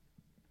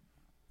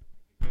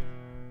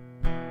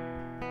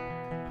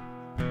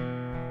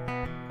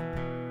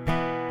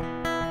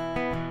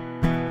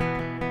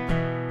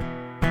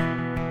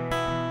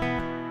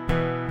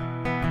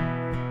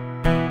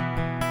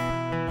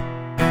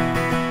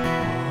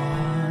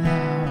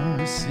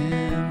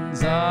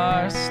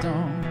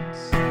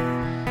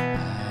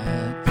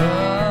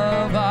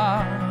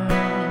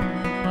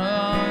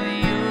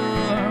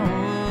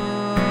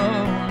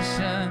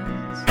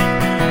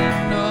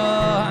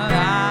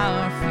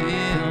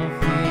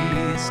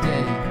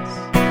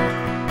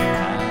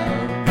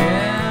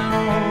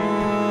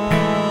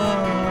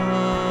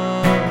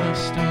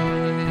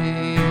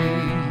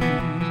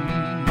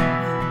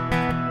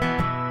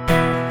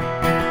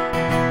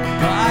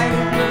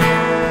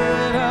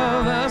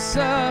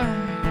Son,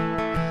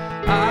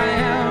 I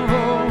have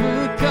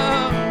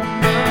overcome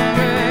the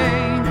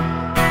grave.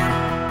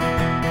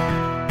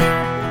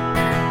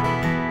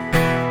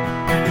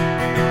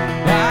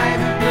 By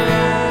the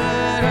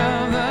blood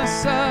of the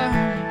Son,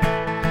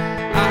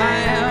 I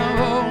have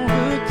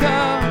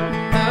overcome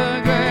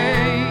the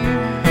grave.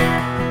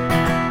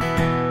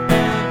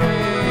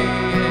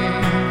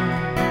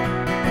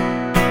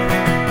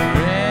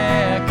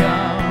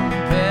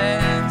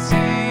 Recompense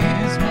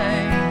is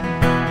made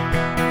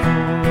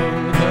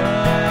for the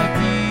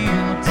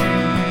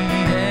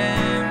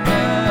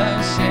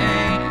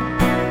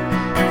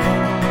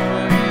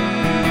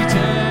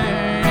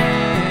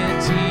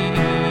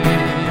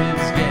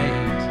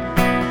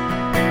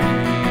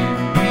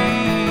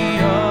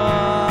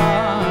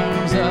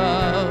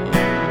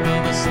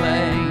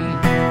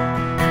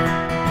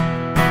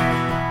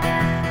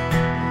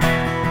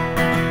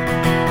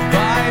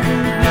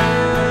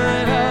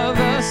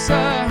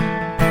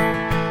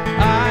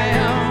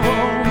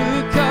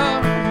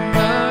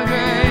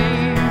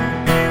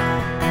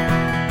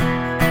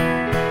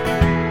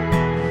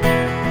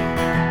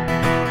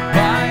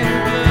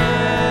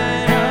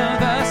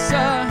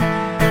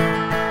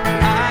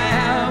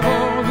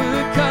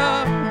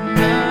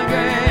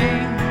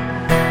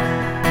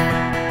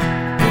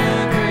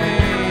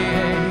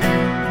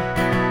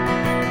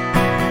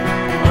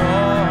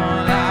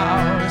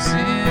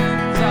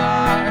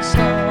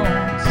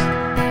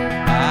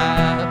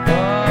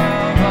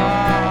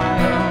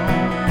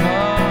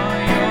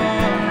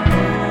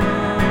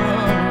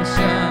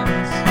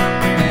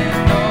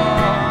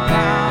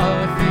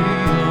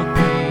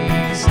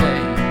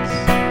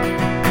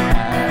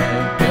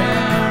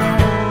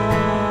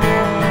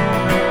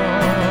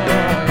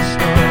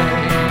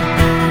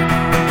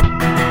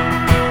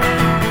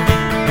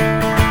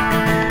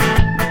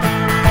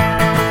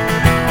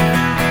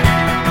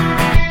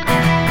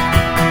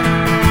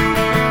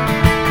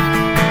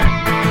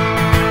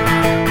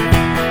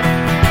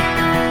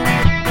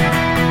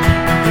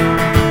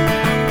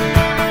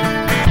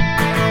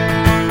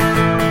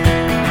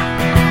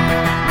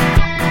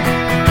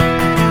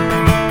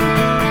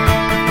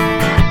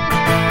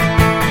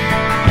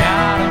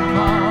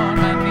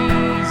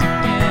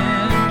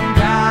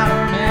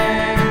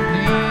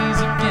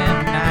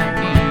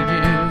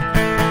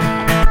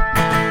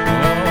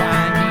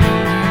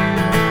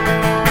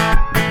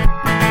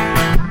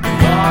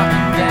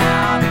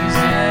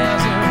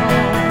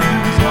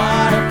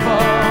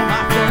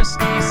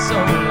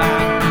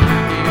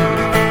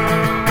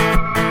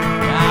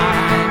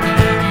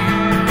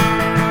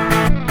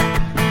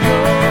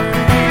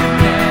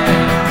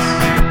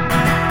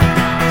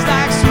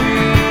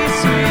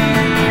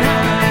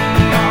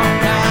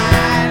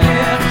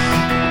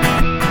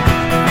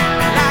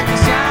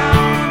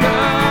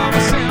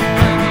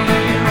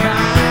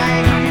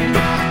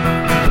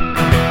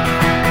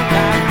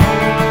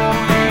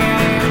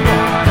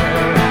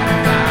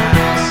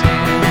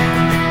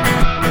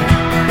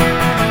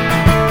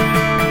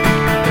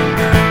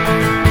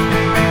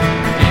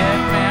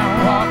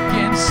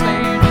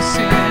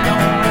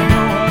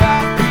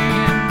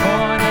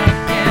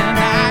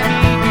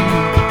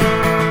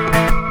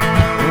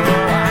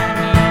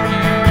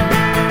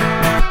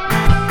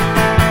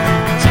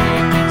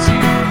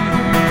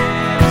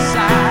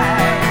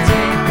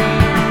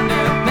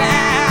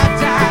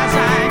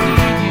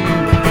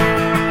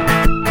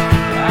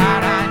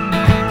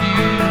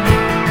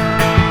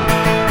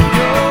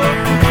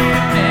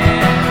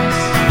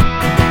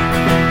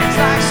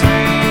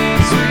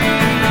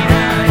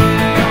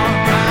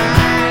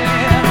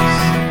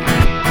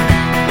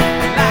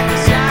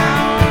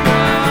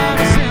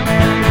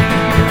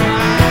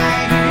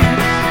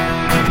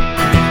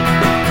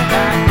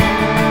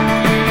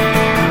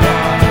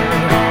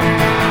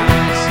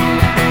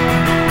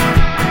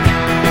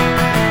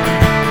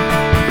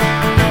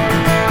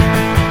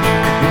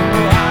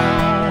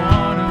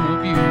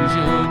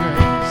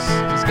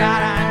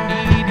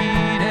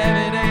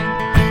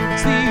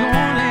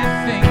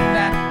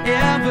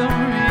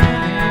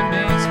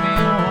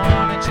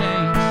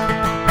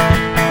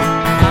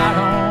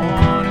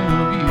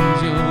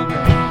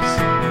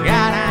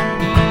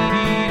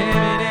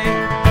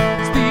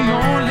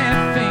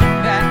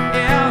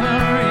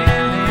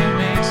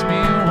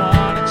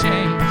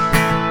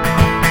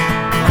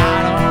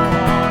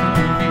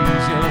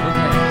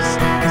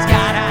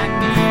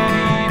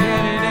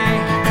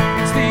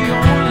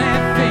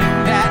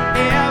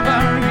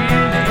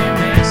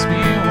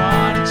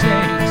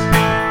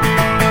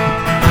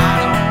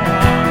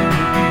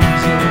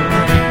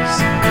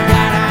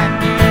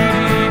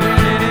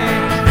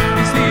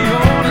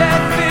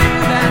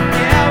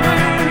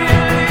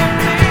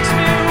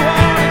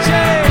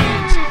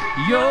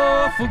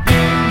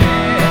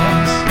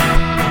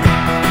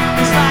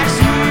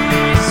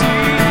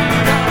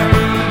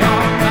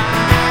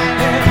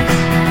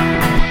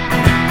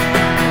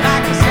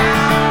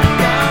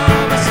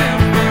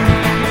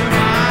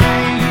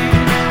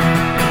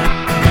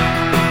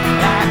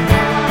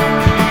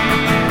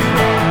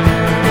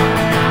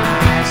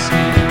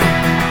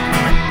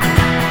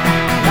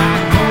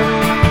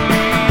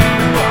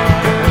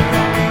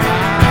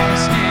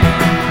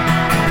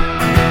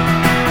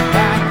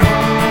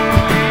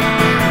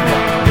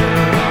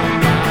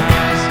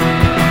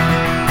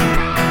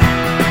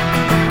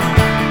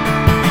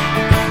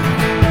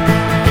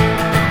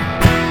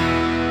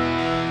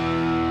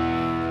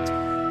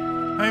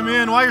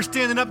And while you're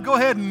standing up, go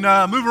ahead and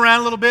move around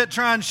a little bit,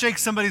 try and shake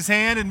somebody's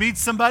hand and meet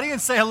somebody and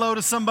say hello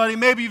to somebody.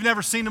 Maybe you've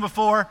never seen them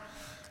before.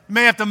 You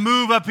may have to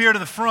move up here to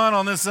the front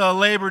on this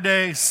Labor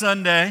Day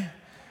Sunday.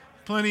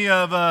 Plenty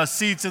of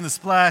seats in the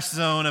splash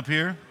zone up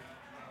here.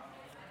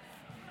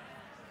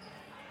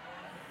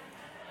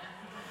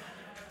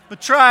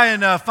 But try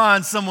and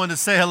find someone to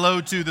say hello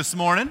to this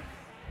morning.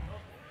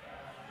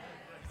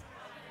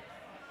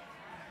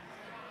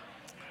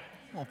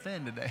 A little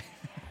thin today.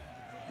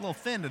 A little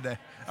thin today.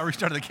 I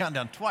restarted the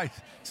countdown twice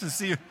to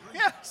see if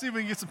we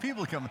can get some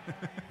people coming.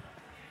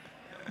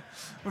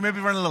 We may be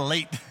running a little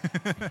late.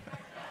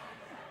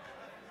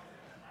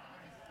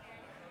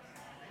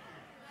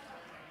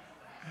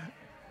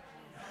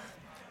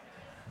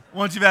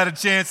 Once you've had a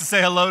chance to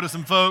say hello to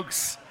some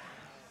folks,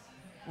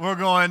 we're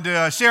going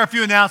to share a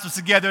few announcements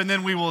together, and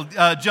then we will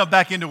jump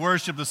back into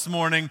worship this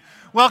morning.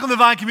 Welcome to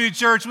Vine Community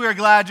Church. We are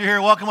glad you're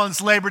here. Welcome on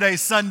this Labor Day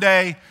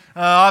Sunday.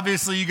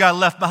 Obviously, you got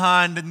left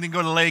behind and didn't go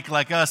to the lake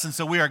like us, and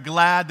so we are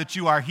glad that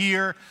you are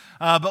here.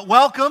 But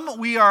welcome.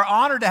 We are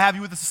honored to have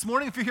you with us this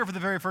morning. If you're here for the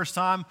very first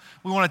time,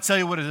 we want to tell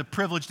you what it is a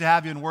privilege to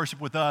have you in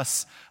worship with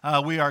us.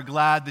 We are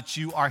glad that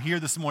you are here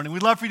this morning.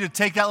 We'd love for you to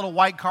take that little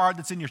white card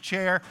that's in your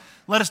chair.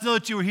 Let us know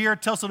that you were here.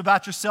 Tell us a little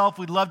about yourself.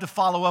 We'd love to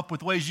follow up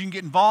with ways you can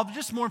get involved.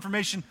 Just more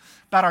information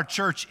about our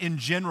church in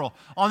general.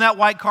 On that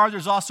white card,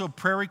 there's also a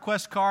prayer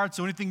request card.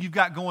 So anything you've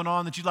got going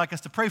on that you'd like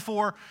us to pray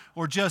for,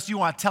 or just you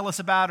want to tell us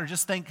about, or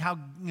just think how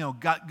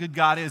good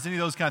God is, any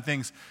of those kind of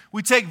things.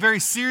 We take very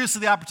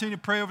seriously the opportunity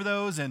to pray over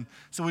those, and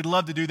so we'd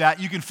love to do that.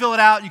 You can fill it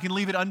out. You can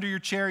leave it under your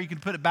chair. You can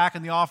put it back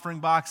in the offering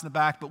box in the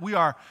back. But we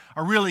are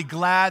really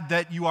glad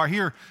that you are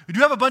here. We do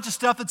have a bunch of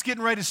stuff that's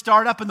getting ready to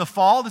start up in the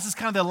fall. This is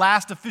kind of the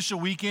last official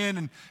weekend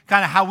and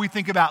kind of how we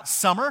think about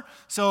summer.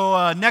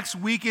 So next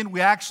weekend,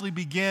 we actually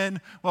begin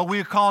what we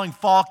are calling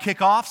fall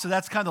kickoff. So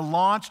that's kind of the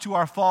launch to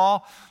our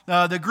fall.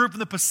 The group from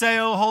the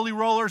Paseo Holy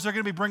Rollers, they're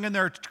going to be bringing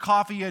their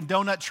coffee and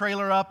donut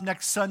trailer up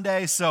next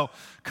Sunday. So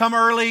come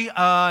early,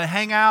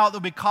 hang out.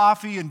 There'll be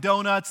coffee and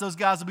donuts. Those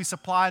guys will be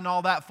supplying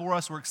all that for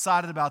us. We're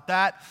excited about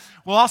that.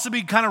 We'll also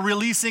be kind of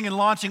releasing and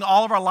launching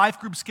all of our life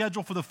group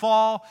schedule for the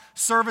fall,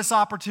 service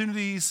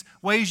opportunities,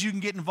 ways you can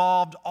get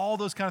involved, all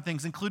those kind of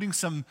things, including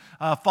some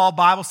fall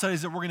Bible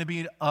studies that we're going to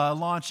be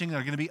launching.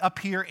 They're going to be up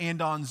here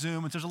and on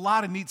Zoom. And so there's a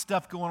lot of neat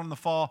stuff going on in the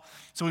fall.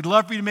 So we'd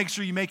love for you to make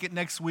sure you make it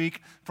next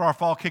week for our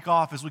fall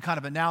kickoff as we kind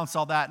of announce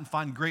all that and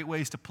find great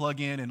ways to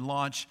plug in and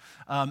launch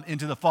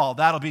into the fall.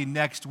 That'll be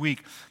next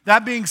week.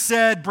 That being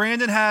said,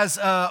 Brandon has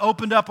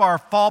opened up our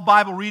fall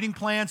Bible reading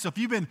plan. So if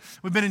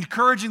we've been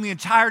encouraging the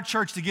entire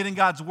church to get in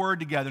God's Word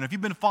together. And if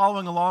you've been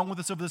following along with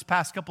us over this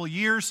past couple of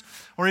years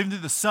or even through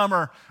the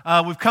summer,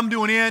 we've come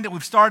to an end and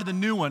we've started the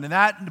new one. And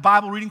that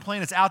Bible reading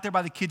plan is out there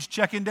by the kids'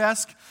 check-in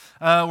desk.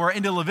 We're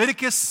into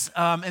Leviticus,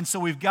 and so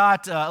we've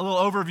got a little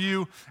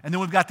overview, and then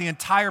we've got the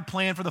entire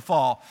plan for the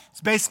fall.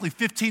 It's basically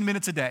 15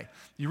 minutes a day.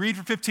 You read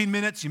for 15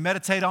 minutes, you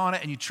meditate on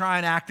it, and you try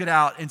and act it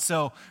out. And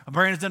so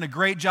Brandon's done a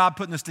great job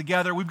putting this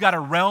together. We've got a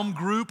Realm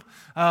group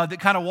that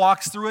kind of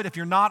walks through it. If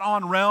you're not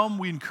on Realm,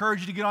 we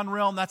encourage you to get on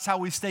Realm. That's how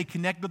we stay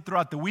connected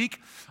throughout the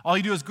week. All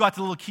you do is go out to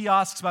the little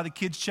kiosks by the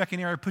kids' check-in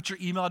area, put your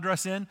email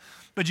address in.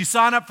 But you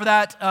sign up for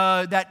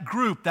that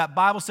group, that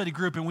Bible study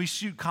group, and we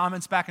shoot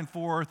comments back and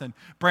forth, and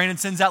Brandon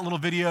sends out little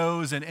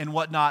videos and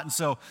whatnot. And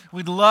so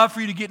we'd love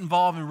for you to get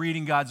involved in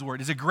reading God's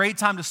Word. It's a great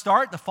time to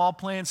start. The fall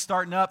plan's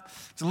starting up.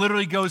 It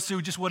literally goes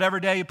through just whatever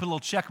day, you put a little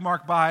check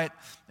mark by it,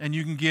 and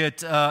you can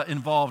get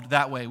involved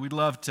that way. We'd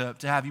love to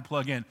have you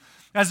plug in.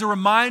 As a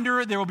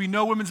reminder, there will be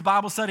no women's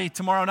Bible study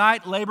tomorrow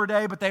night, Labor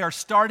Day, but they are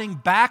starting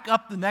back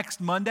up the next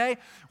Monday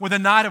with a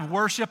night of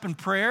worship and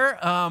prayer.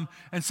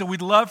 And so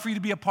we'd love for you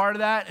to be a part of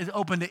that. It's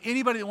open to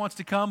anybody that wants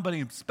to come, but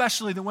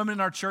especially the women in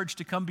our church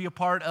to come be a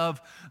part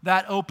of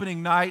that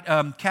opening night.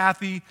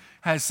 Kathy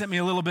has sent me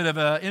a little bit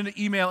of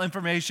email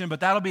information, but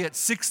that'll be at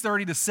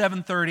 6:30 to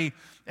 7:30.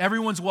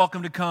 Everyone's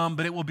welcome to come,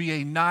 but it will be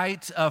a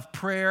night of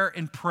prayer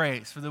and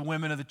praise for the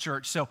women of the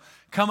church. So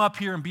come up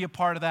here and be a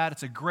part of that.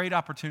 It's a great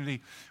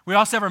opportunity. We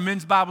also have our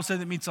men's Bible study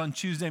that meets on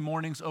Tuesday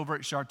mornings over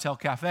at Chartel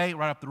Cafe,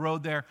 right up the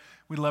road there.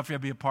 We'd love for you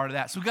to be a part of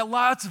that. So we've got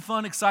lots of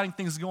fun, exciting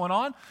things going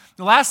on.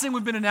 The last thing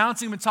we've been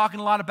announcing, been talking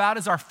a lot about,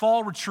 is our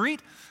fall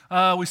retreat.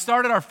 We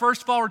started our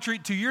first fall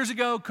retreat 2 years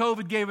ago.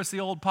 COVID gave us the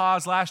old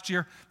pause last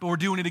year, but we're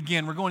doing it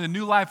again. We're going to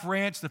New Life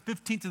Ranch the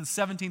 15th to the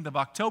 17th of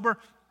October.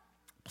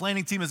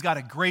 Planning team has got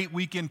a great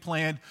weekend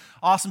planned.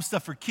 Awesome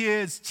stuff for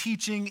kids,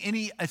 teaching,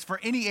 it's for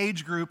any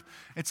age group.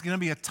 It's going to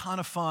be a ton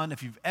of fun.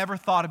 If you've ever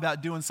thought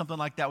about doing something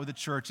like that with a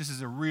church, this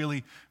is a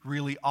really,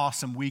 really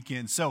awesome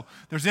weekend. So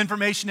there's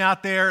information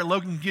out there.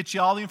 Logan can get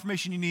you all the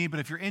information you need, but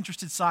if you're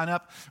interested, sign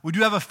up. We do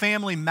have a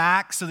family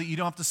max so that you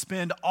don't have to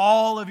spend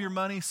all of your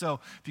money.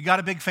 So if you got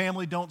a big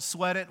family, don't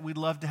sweat it. We'd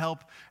love to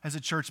help as a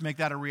church make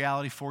that a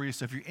reality for you.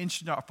 So if you're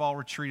interested in our fall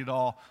retreat at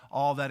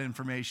all that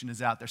information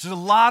is out there. So there's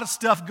a lot of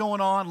stuff going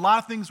on, a lot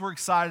of things things we're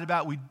excited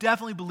about. We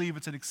definitely believe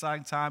it's an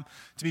exciting time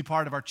to be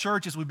part of our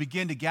church as we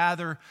begin to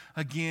gather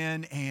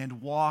again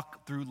and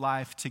walk through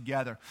life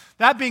together.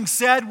 That being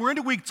said, we're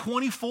into week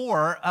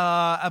 24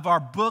 of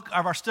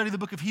our study of the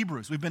book of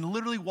Hebrews. We've been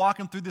literally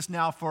walking through this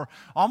now for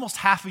almost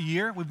half a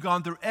year. We've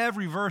gone through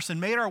every verse and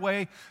made our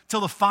way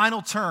till the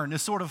final turn,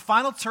 this sort of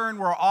final turn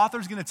where our author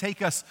is going to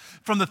take us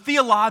from the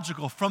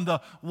theological, from the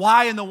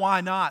why and the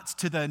why nots,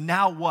 to the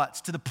now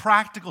what's, to the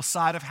practical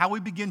side of how we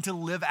begin to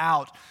live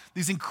out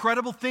these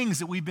incredible things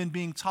that we've been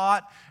being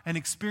taught and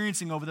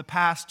experiencing over the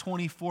past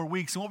 24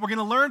 weeks. And what we're going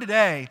to learn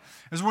today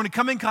is we're going to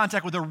come in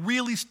contact with a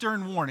really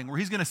stern warning where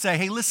he's going to say,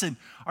 hey, listen,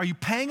 are you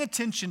paying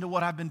attention to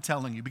what I've been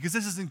telling you? Because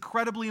this is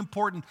incredibly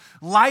important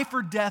life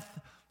or death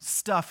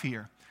stuff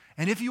here.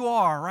 And if you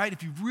are, right,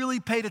 if you've really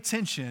paid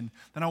attention,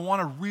 then I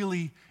want to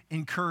really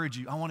encourage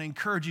you. I want to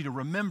encourage you to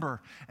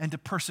remember and to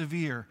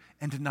persevere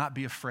and to not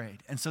be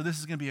afraid. And so this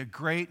is going to be a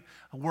great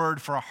word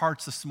for our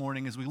hearts this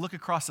morning as we look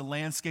across the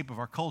landscape of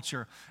our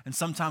culture, and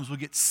sometimes we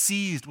get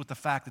seized with the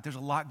fact that there's a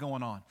lot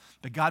going on.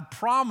 But God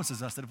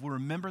promises us that if we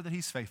remember that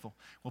he's faithful,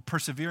 we'll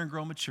persevere and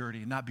grow in maturity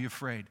and not be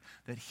afraid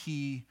that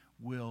he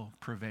will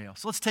prevail.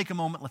 So let's take a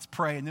moment, let's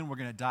pray, and then we're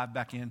going to dive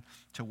back in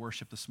to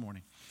worship this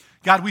morning.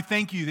 God, we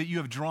thank you that you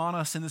have drawn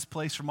us in this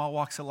place from all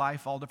walks of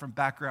life, all different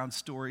backgrounds,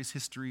 stories,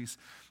 histories,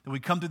 that we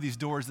come through these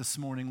doors this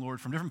morning,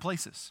 Lord, from different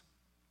places.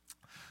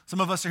 Some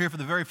of us are here for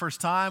the very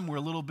first time. We're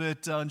a little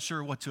bit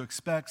unsure what to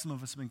expect. Some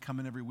of us have been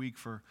coming every week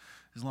for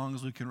as long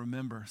as we can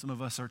remember. Some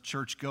of us are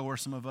church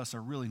goers. Some of us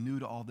are really new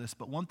to all this.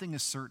 But one thing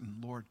is certain,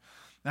 Lord,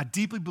 I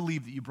deeply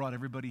believe that you brought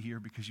everybody here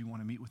because you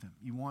want to meet with them.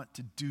 You want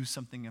to do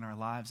something in our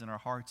lives and our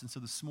hearts. And so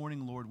this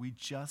morning, Lord, we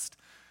just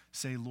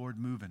say, Lord,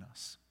 move in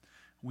us.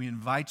 We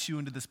invite you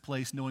into this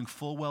place knowing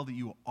full well that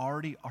you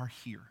already are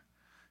here.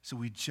 So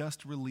we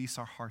just release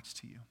our hearts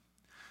to you.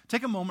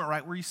 Take a moment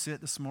right where you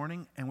sit this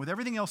morning, and with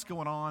everything else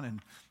going on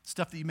and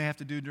stuff that you may have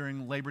to do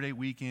during Labor Day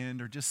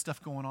weekend, or just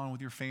stuff going on with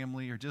your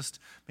family, or just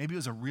maybe it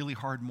was a really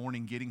hard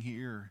morning getting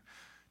here,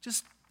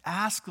 just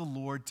ask the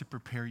Lord to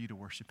prepare you to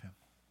worship him.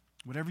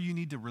 Whatever you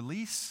need to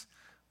release,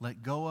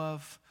 let go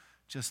of,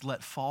 just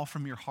let fall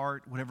from your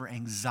heart, whatever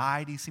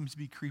anxiety seems to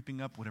be creeping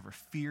up, whatever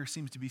fear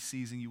seems to be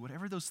seizing you,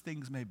 whatever those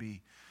things may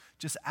be,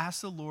 just ask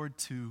the Lord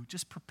to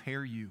just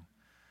prepare you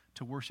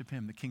to worship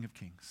him, the King of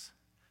Kings.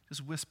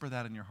 Just whisper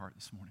that in your heart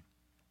this morning.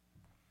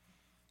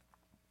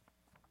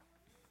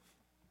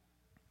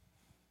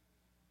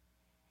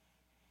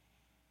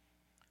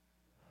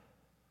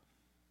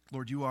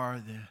 Lord, you are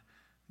the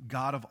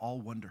God of all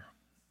wonder.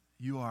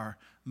 You are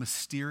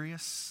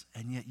mysterious,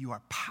 and yet you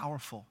are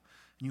powerful,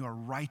 and you are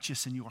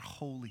righteous, and you are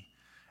holy.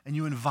 And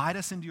you invite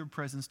us into your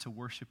presence to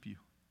worship you.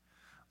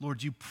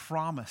 Lord, you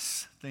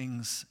promise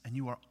things, and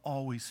you are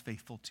always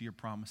faithful to your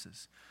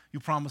promises. You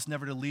promise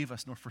never to leave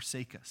us nor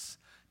forsake us,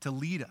 to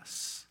lead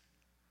us,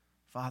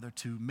 Father,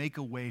 to make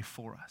a way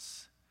for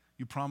us.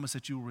 You promise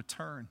that you will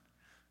return.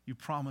 You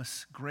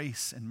promise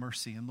grace and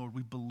mercy, and Lord,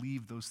 we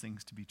believe those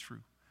things to be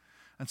true.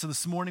 And so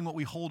this morning, what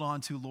we hold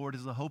on to, Lord,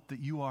 is the hope that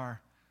you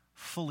are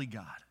fully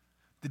God,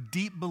 the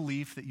deep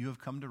belief that you have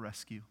come to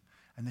rescue,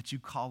 and that you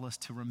call us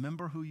to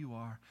remember who you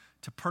are,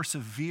 to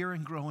persevere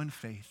and grow in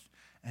faith,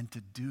 and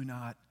to do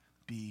not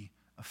be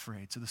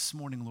afraid. So this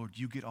morning, Lord,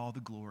 you get all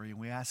the glory, and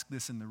we ask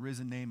this in the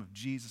risen name of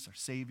Jesus, our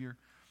Savior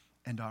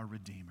and our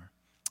Redeemer.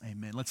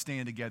 Amen. Let's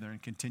stand together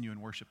and continue in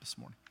worship this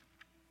morning.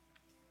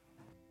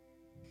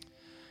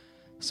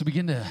 So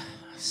begin to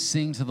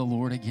sing to the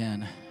Lord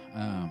again.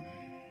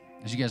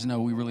 As you guys know,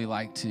 we really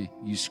like to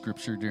use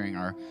scripture during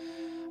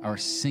our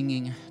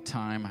singing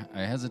time.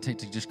 I hesitate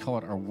to just call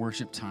it our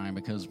worship time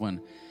because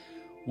when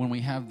we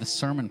have the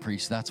sermon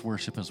preached, that's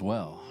worship as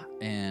well.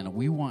 And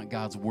we want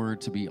God's word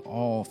to be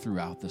all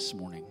throughout this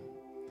morning.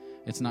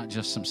 It's not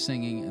just some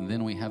singing and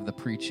then we have the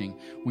preaching.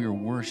 We are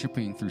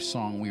worshiping through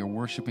song. We are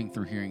worshiping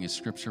through hearing his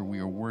scripture. We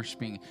are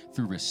worshiping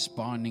through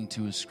responding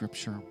to his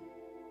scripture.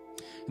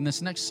 And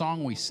this next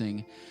song we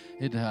sing,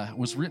 it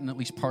was written at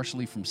least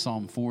partially from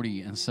Psalm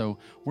 40. And so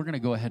we're going to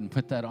go ahead and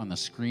put that on the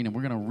screen, and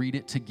we're going to read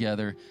it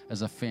together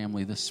as a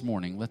family this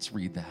morning. Let's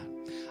read that.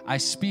 I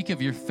speak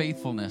of your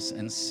faithfulness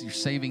and your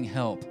saving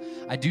help.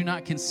 I do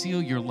not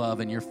conceal your love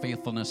and your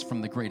faithfulness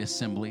from the great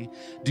assembly.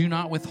 Do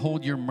not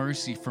withhold your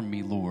mercy from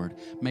me, Lord.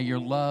 May your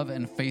love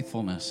and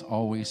faithfulness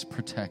always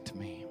protect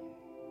me.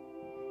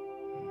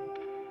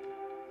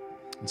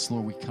 And so,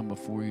 Lord, we come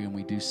before you and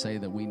we do say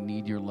that we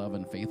need your love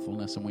and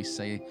faithfulness, and we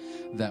say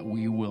that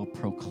we will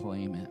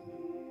proclaim it.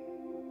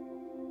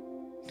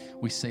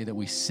 We say that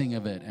we sing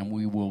of it and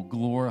we will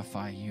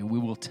glorify you. We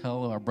will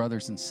tell our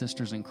brothers and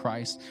sisters in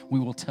Christ. We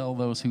will tell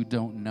those who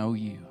don't know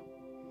you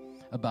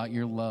about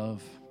your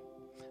love,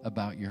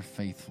 about your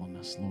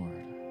faithfulness,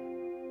 Lord.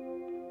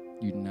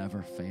 You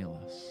never fail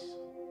us.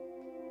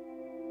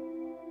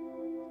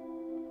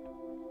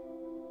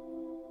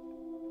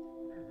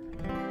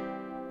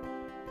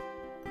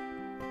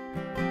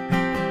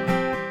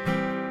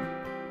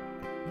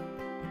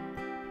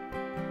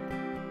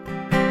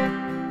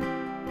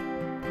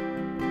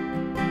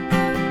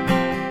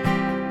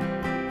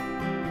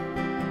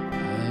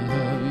 I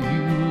love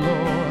you,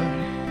 Lord.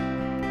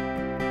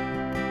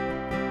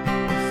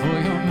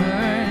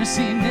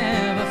 mercy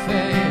never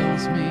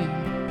fails me.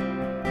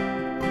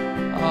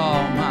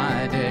 All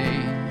my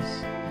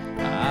days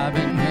I've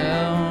been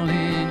held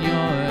in your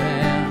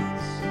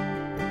hands.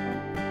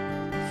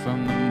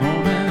 From the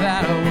moment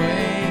that I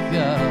wake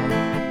up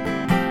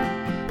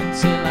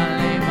until I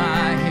lay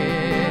my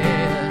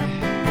head,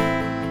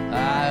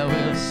 I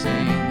will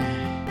sing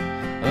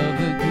of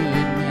the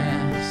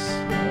goodness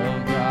of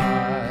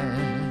God.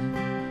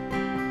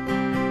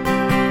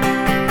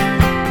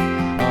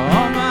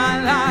 All my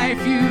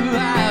life you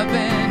have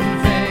been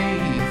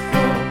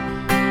faithful.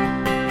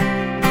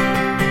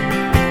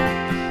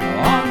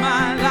 All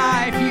my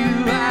life you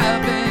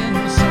have been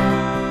so,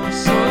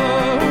 so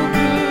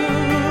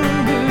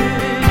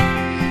good.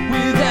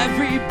 With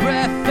every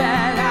breath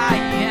that I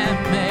am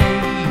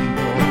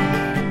able,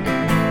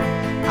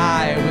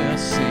 I will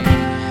sing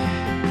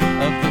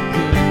of the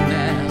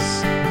goodness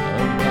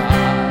of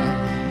God.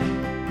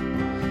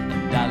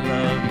 And I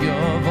love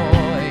your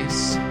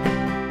voice,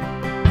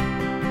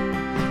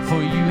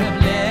 for you have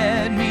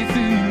led me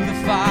through the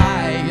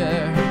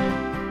fire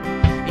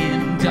in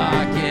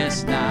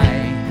darkest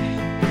night.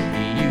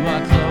 You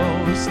are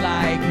close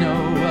like no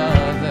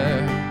other.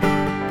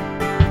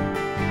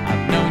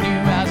 I've known you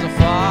as a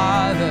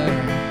father,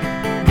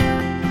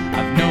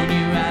 I've known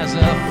you as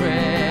a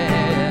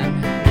friend.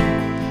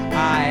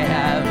 I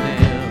have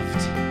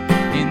lived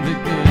in the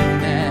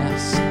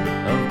goodness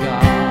of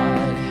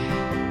God.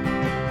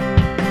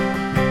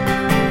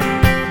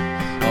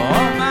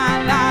 All my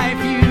life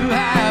you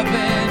have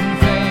been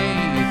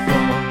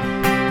faithful.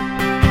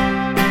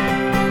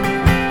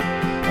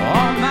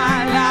 All my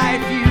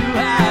life you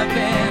have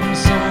been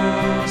so,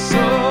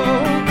 so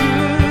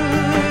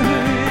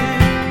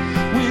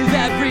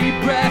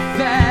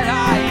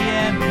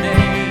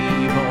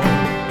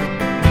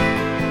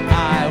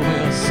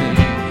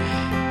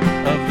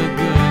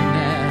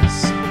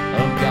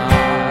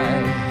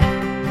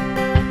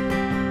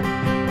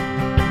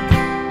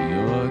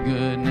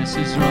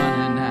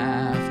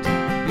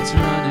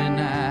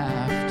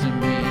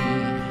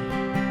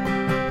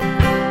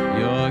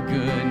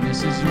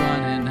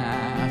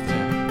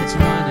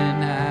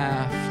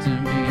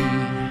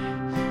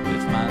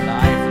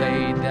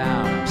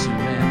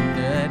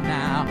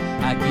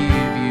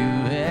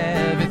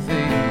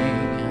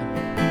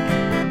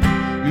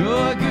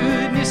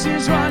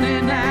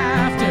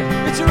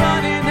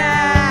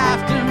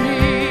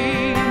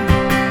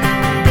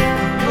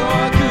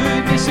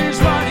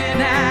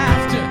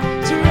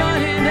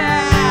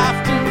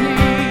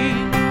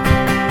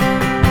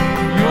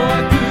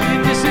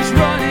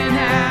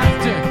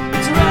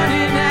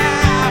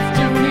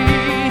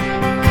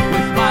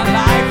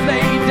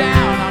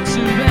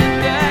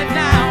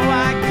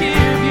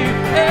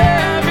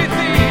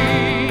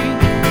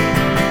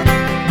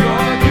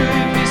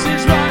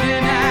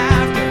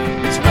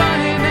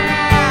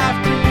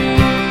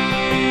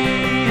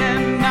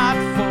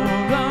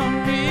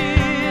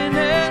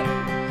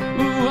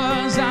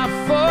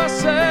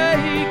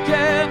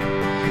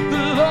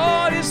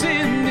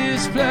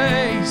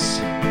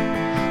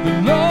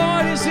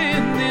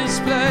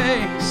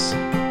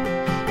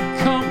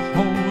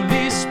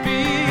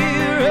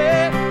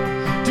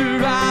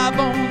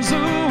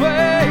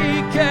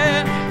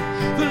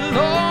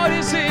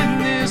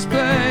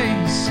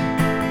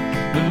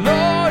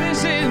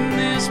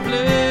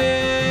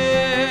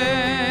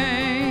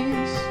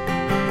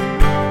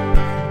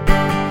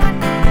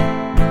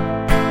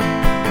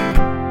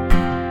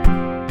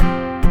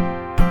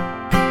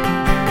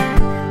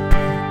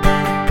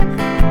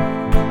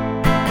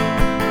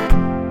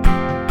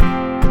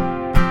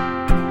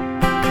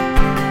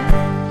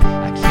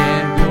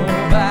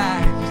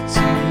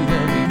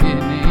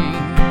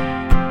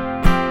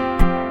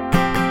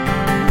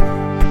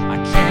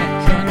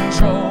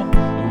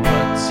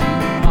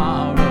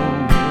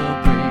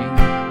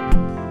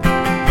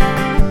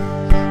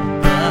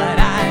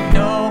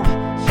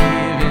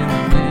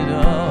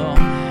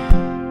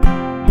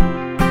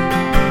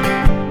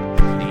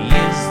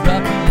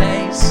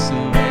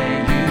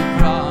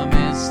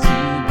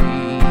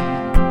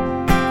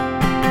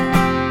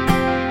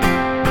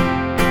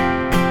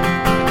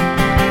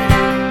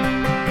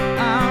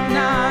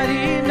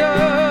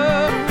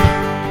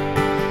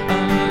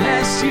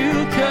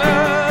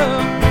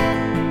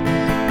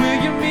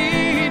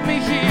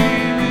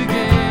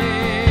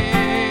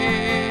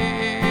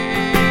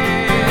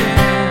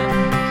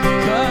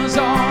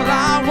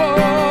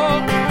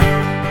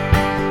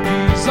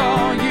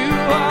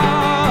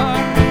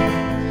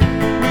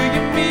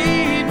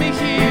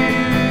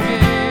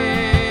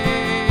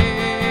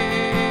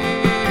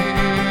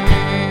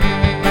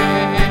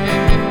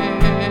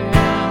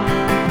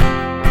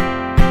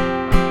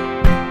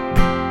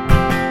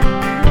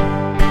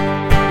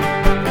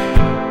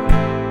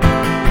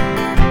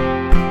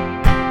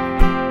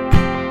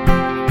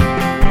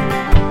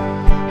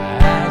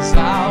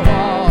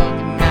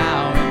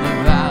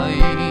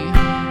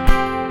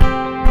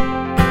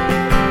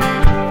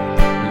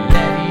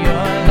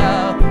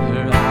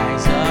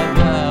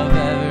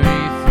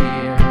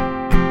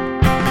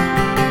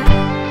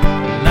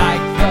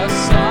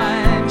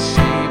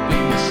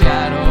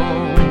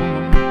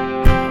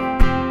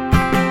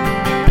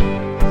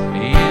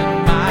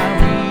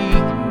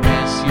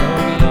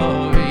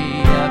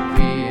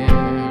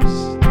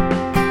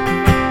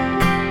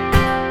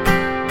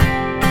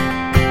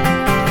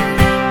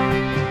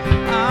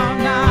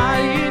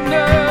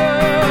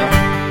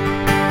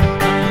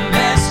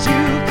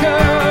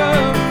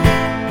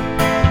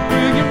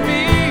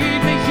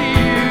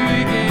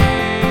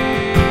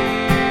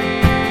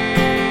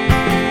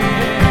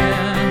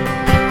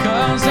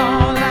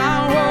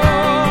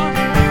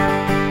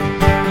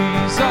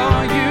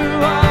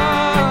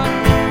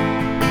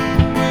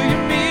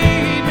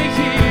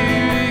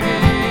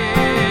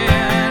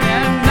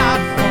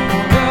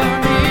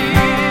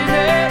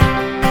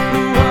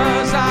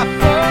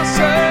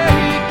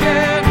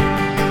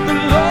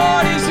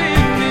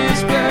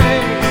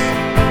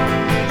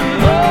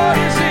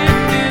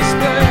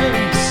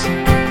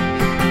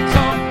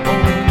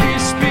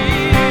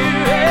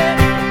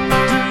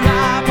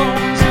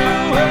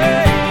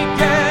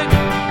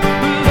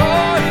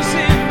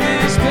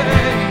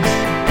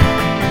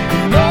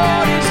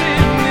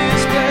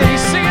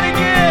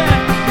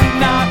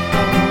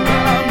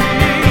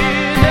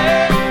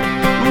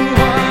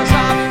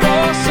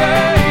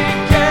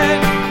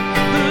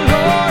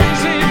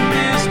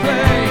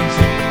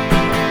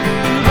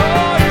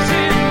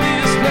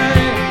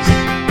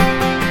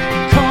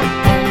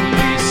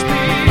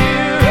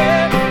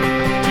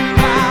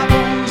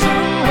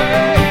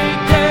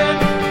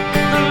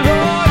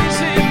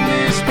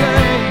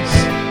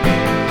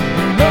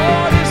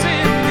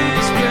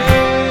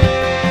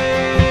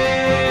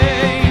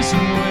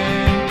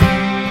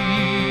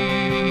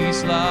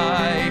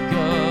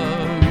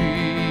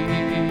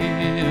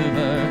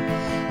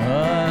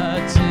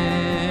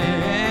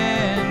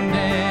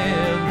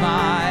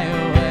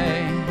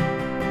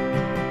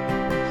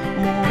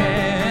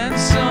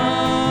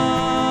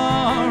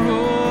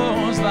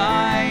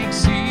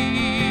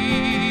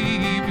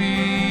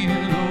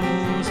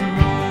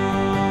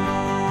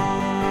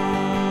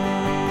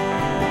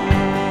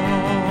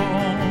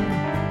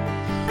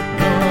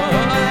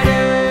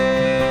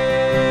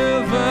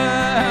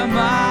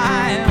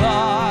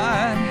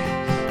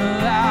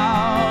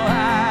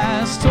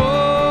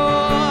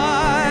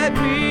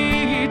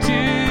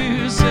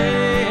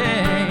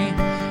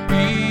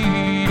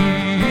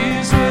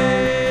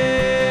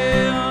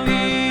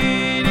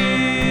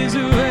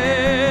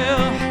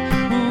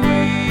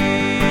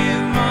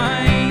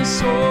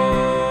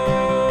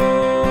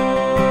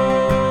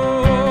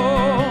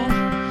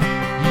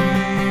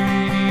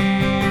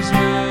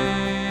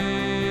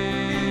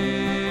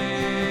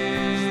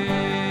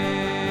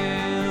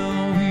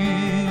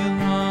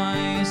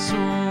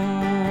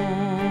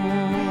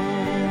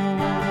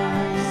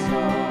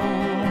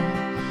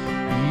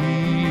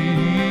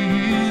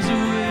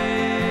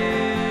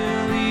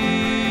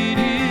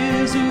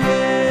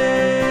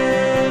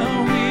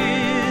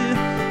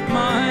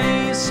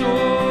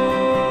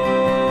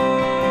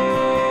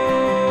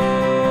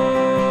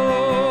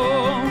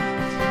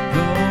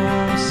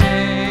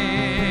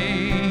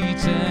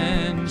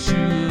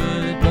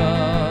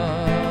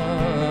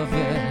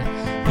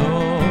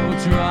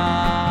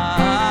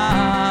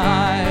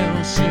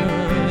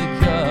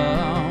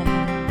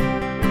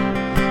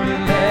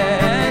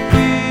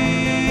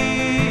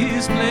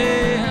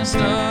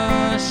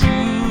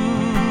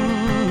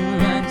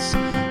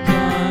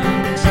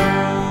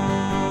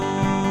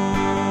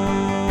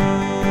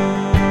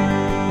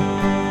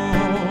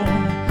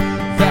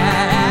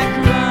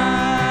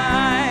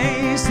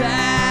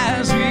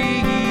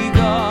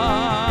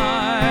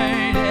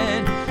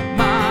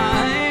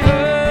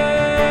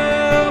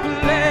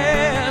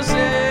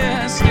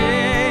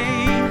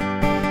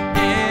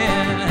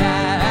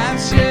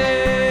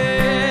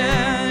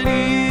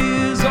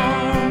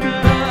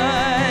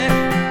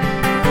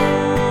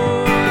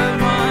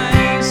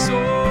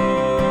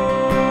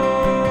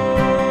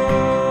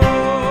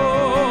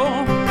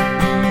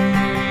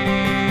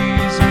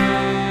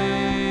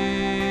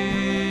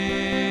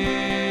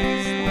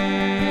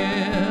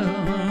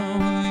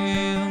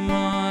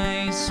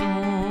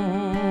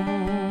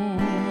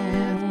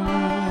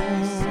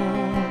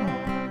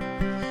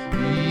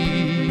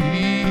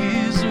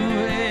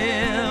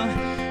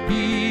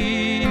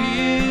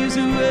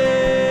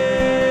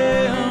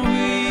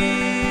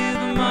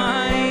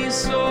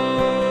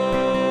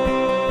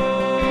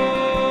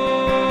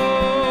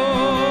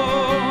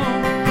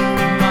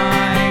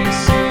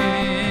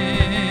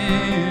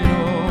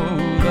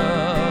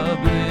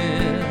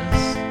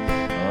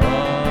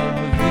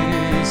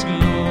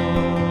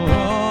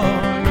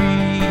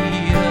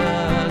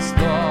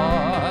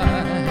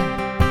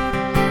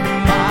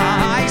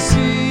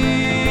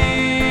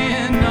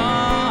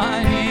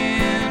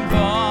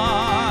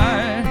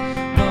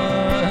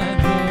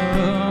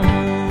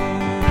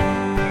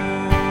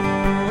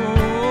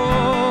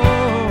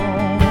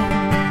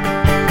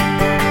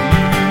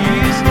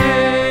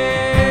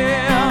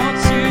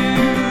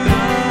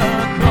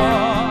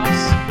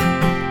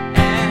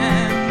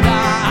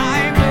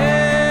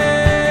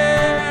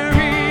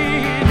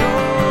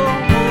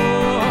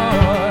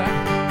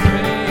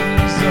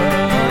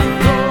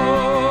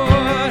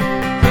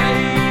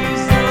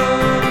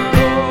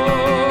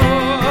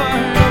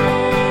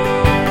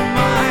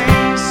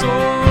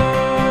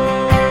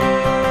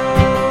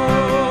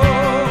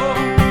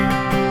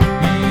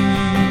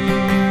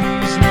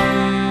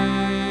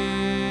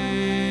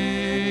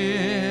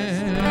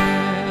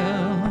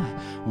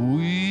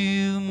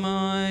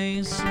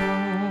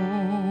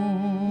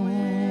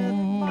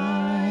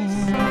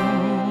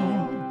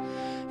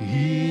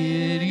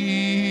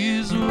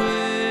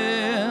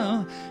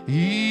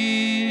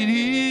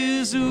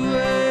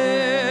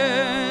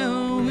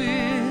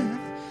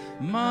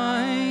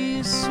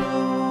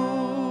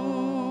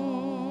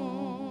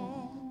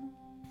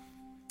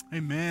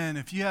Amen.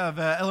 If you have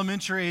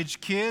elementary age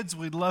kids,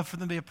 we'd love for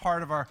them to be a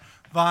part of our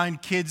Vine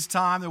Kids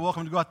Time. They're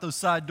welcome to go out those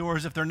side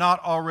doors if they're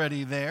not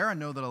already there. I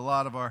know that a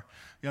lot of our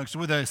youngsters,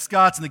 with the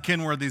Scotts and the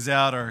Kenworthies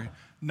out, our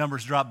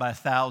numbers dropped by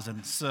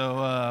 1,000.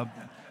 So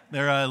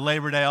they're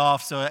Labor Day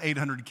off, so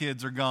 800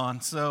 kids are gone.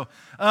 So,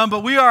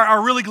 but we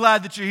are really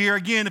glad that you're here.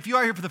 Again, if you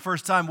are here for the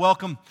first time,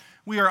 welcome.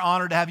 We are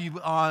honored to have you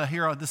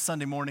here on this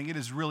Sunday morning. It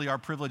is really our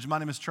privilege. My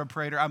name is Trub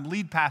Prater. I'm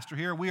lead pastor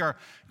here. We are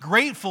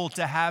grateful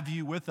to have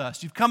you with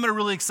us. You've come at a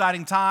really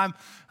exciting time.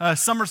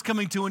 Summer's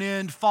coming to an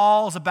end.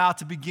 Fall's about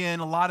to begin.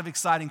 A lot of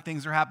exciting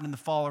things are happening in the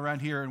fall around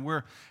here, and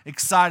we're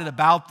excited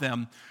about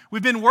them.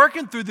 We've been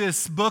working through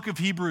this book of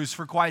Hebrews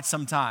for quite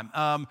some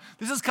time.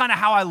 This is kind of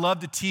how I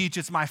love to teach.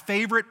 It's my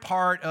favorite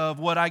part of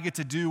what I get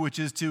to do, which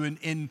is to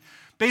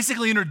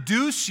basically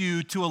introduce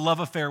you to a love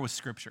affair with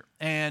Scripture.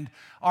 And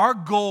our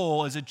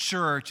goal as a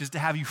church is to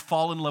have you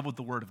fall in love with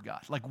the Word of God.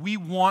 Like, we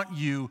want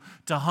you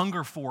to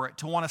hunger for it,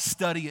 to want to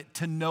study it,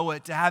 to know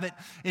it, to have it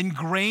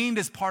ingrained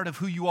as part of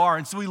who you are.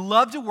 And so we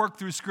love to work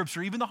through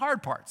Scripture, even the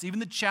hard parts, even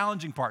the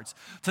challenging parts,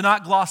 to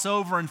not gloss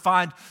over and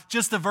find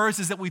just the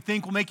verses that we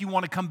think will make you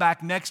want to come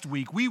back next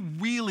week. We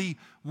really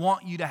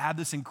want you to have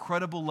this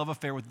incredible love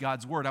affair with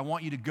God's Word. I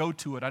want you to go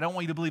to it. I don't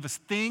want you to believe a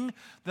thing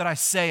that I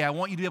say. I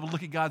want you to be able to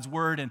look at God's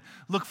Word and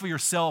look for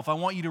yourself. I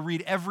want you to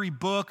read every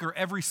book or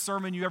every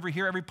sermon you ever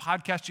hear, every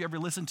podcast you ever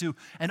listen to,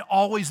 and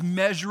always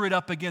measure it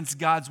up against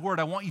God's Word.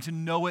 I want you to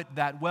know it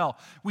that well.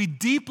 We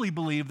deeply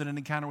believe that an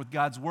encounter with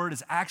God's Word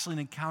is actually an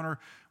encounter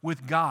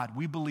with God.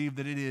 We believe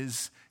that it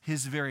is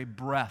His very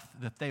breath,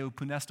 the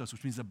Theopneustos,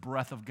 which means the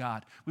breath of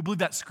God. We believe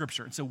that's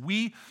Scripture. And so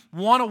we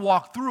want to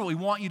walk through it. We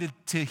want you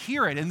to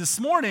hear it. And this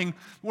morning,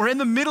 we're in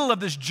the middle of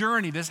this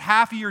journey, this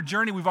half-year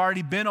journey we've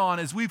already been on,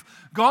 as we've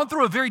gone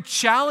through a very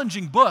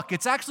challenging book.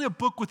 It's actually a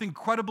book with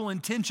incredible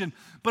intention,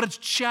 but it's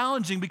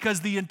challenging because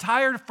the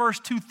entire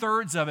first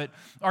two-thirds of it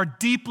are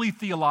deeply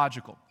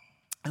theological.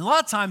 And a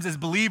lot of times as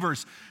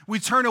believers, we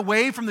turn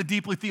away from the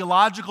deeply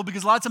theological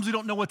because a lot of times we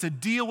don't know what to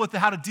deal with it,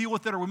 how to deal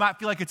with it, or we might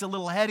feel like it's a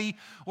little heady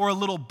or a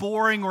little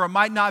boring, or it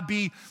might not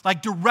be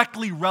like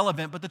directly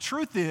relevant. But the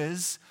truth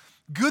is,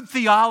 good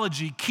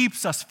theology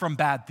keeps us from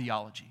bad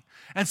theology.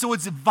 And so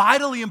it's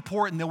vitally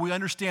important that we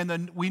understand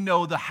that we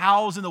know the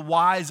hows and the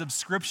whys of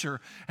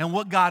Scripture and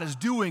what God is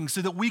doing so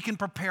that we can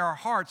prepare our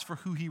hearts for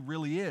who He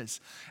really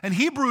is. And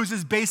Hebrews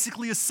is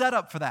basically a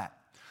setup for that.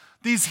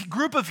 These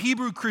group of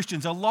Hebrew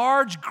Christians, a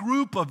large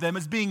group of them,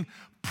 is being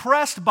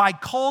pressed by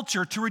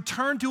culture to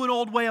return to an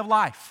old way of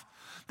life.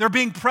 They're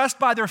being pressed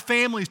by their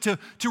families to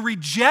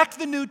reject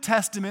the New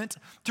Testament,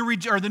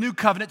 or the New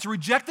Covenant, to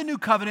reject the New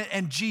Covenant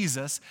and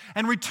Jesus,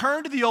 and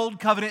return to the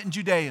Old Covenant and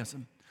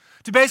Judaism.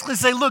 To basically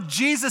say, look,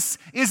 Jesus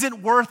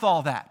isn't worth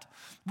all that.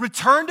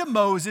 Return to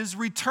Moses,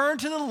 return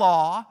to the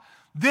law.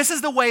 This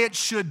is the way it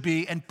should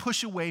be, and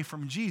push away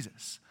from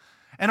Jesus.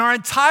 And our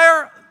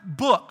entire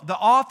book, the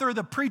author,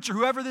 the preacher,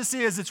 whoever this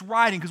is that's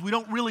writing, because we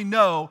don't really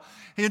know,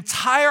 the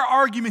entire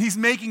argument he's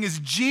making is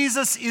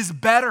Jesus is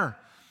better.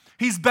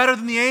 He's better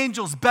than the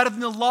angels, better than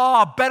the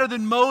law, better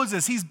than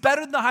Moses. He's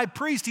better than the high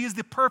priest. He is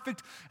the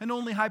perfect and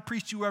only high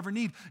priest you ever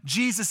need.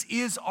 Jesus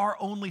is our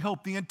only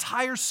hope. The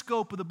entire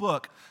scope of the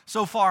book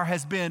so far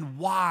has been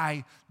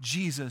why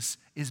Jesus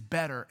is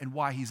better and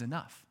why He's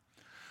enough.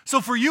 So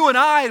for you and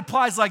I, it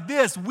applies like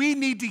this. We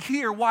need to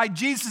hear why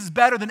Jesus is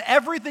better than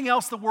everything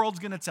else the world's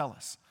going to tell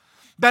us.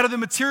 Better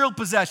than material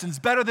possessions,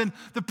 better than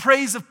the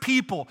praise of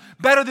people,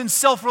 better than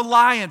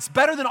self-reliance,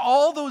 better than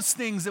all those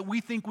things that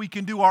we think we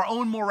can do, our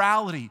own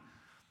morality.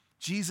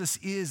 Jesus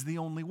is the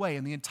only way,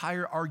 and the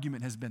entire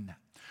argument has been that.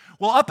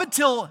 Well, up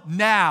until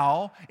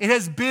now, it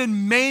has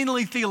been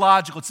mainly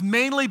theological. It's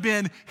mainly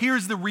been,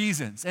 here's the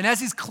reasons. And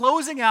as he's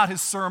closing out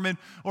his sermon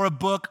or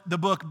the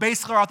book,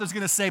 basically our author's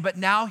going to say, but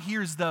now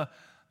here's the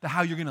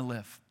how you're going to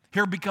live.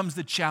 Here becomes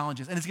the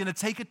challenges. And it's going to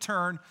take a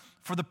turn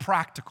for the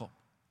practical.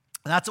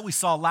 And that's what we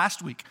saw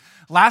last week.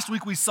 Last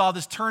week we saw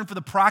this turn for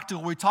the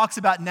practical where he talks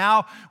about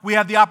now we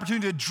have the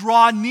opportunity to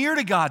draw near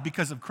to God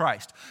because of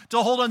Christ,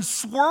 to hold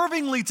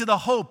unswervingly to the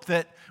hope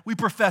that we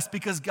profess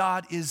because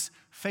God is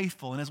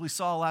faithful. And as we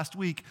saw last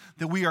week,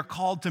 that we are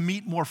called to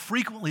meet more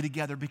frequently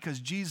together because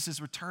Jesus is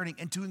returning,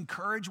 and to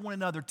encourage one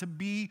another to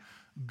be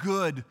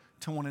good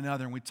to one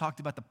another. And we talked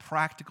about the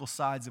practical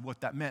sides of what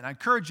that meant. I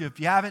encourage you,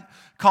 if you haven't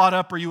caught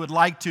up or you would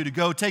like to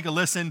go take a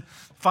listen,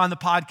 find the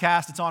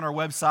podcast. It's on our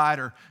website,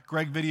 or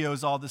Greg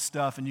videos, all this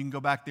stuff, and you can go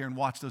back there and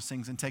watch those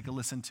things and take a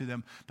listen to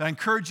them. But I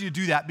encourage you to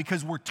do that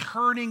because we're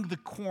turning the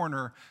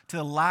corner to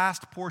the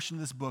last portion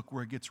of this book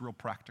where it gets real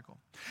practical.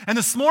 And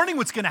this morning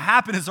what's going to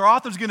happen is our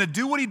author's going to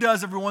do what he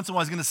does every once in a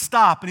while. He's going to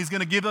stop and he's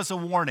going to give us a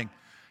warning.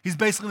 He's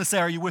basically going to say,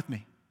 are you with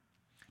me?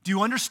 Do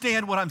you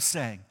understand what I'm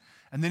saying?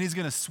 And then he's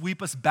going to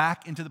sweep us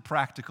back into the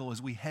practical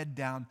as we head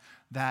down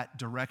that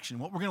direction.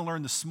 What we're going to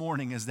learn this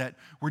morning is that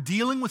we're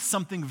dealing with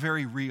something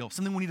very real,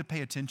 something we need to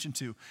pay attention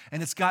to.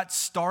 And it's got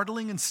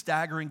startling and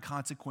staggering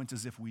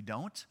consequences if we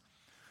don't.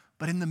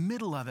 But in the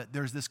middle of it,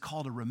 there's this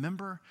call to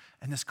remember,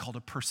 and this call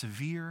to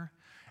persevere,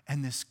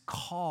 and this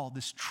call,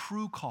 this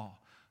true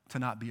call to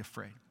not be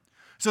afraid.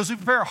 So as we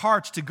prepare our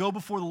hearts to go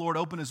before the Lord,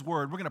 open his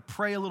word, we're going to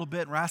pray a little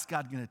bit and we're asking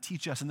God to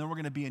teach us. And then we're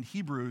going to be in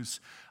Hebrews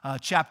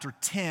chapter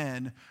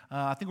 10.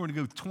 I think we're going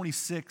to go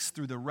 26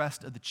 through the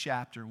rest of the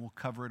chapter. And we'll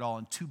cover it all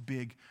in two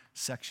big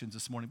sections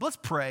this morning. But let's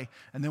pray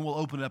and then we'll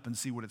open it up and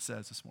see what it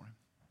says this morning.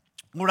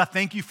 Lord, I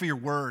thank you for your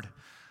word.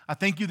 I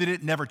thank you that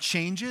it never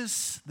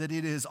changes, that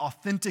it is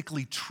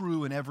authentically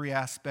true in every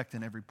aspect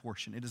and every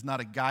portion. It is not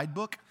a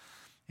guidebook.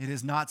 It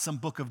is not some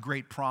book of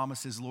great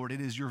promises, Lord.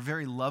 It is your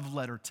very love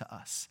letter to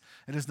us.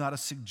 It is not a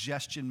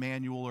suggestion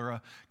manual or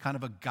a kind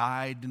of a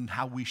guide in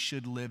how we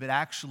should live. It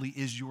actually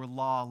is your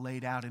law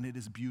laid out, and it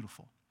is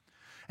beautiful.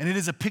 And it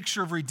is a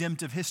picture of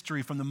redemptive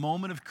history from the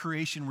moment of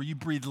creation where you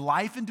breathed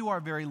life into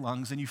our very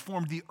lungs and you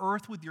formed the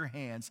earth with your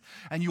hands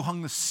and you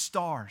hung the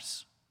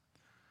stars.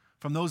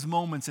 From those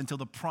moments until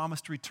the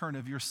promised return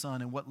of your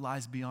Son and what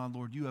lies beyond,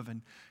 Lord, you have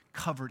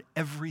covered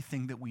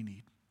everything that we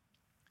need.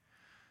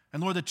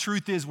 And Lord, the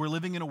truth is we're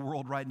living in a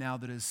world right now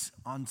that is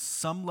on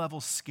some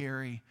level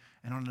scary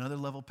and on another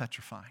level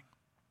petrifying.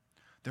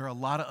 There are a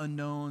lot of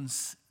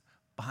unknowns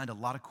behind a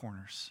lot of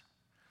corners.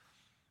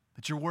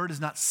 But your word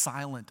is not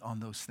silent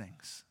on those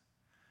things.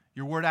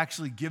 Your word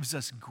actually gives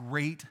us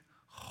great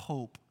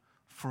hope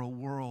for a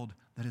world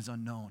that is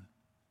unknown.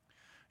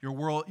 Your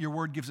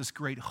word gives us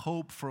great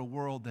hope for a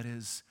world that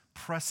is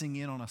pressing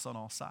in on us on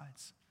all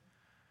sides.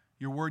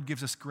 Your word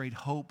gives us great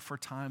hope for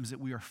times that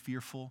we are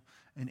fearful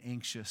and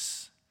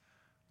anxious.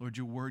 Lord,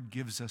 your word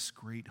gives us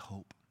great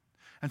hope.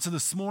 And so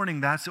this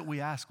morning, that's what we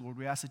ask, Lord.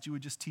 We ask that you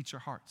would just teach our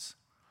hearts.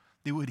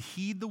 They would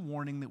heed the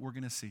warning that we're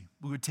going to see.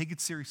 We would take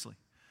it seriously.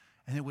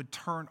 And it would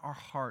turn our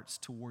hearts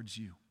towards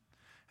you.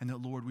 And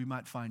that, Lord, we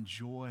might find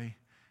joy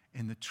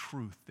in the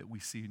truth that we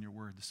see in your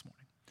word this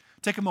morning.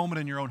 Take a moment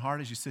in your own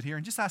heart as you sit here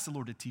and just ask the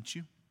Lord to teach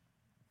you.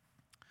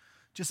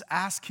 Just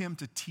ask him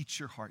to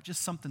teach your heart.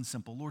 Just something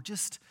simple. Lord,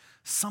 just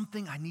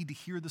something I need to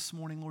hear this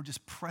morning. Lord,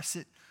 just press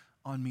it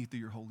on me through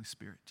your Holy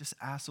Spirit. Just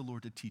ask the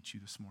Lord to teach you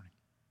this morning.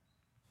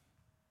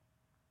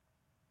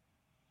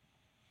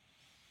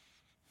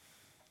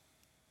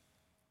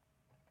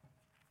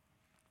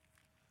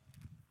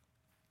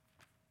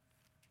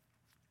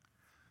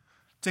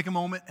 Take a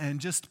moment and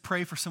just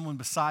pray for someone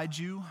beside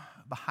you,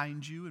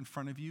 behind you, in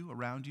front of you,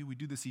 around you. We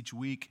do this each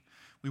week.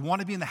 We want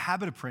to be in the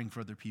habit of praying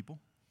for other people.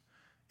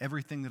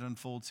 Everything that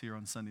unfolds here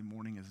on Sunday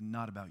morning is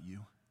not about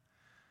you.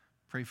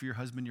 Pray for your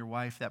husband, your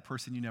wife, that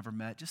person you never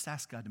met. Just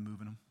ask God to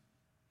move in them.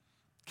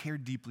 Care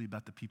deeply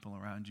about the people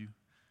around you.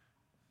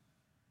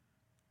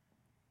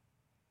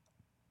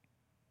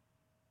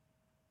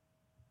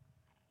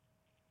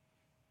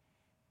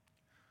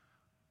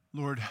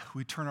 Lord,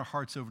 we turn our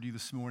hearts over to you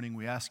this morning.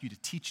 We ask you to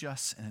teach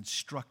us and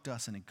instruct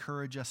us and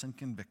encourage us and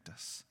convict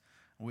us.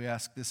 We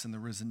ask this in the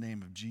risen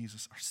name of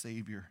Jesus, our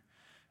Savior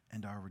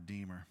and our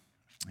Redeemer.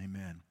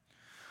 Amen.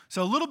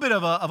 So a little bit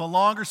of a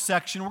longer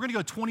section. We're going to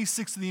go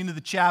 26 to the end of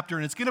the chapter,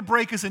 and it's going to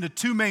break us into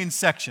two main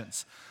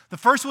sections. The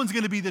first one's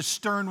going to be the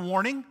stern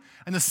warning,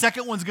 and the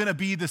second one's going to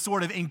be the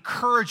sort of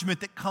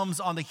encouragement that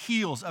comes on the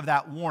heels of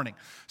that warning.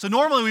 So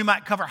normally we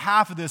might cover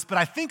half of this, but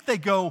I think they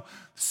go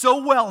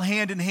so well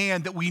hand in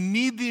hand that we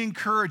need the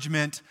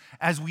encouragement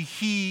as we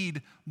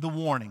heed the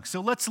warning.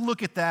 So let's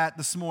look at that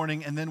this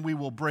morning, and then we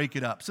will break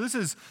it up. So this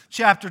is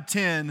chapter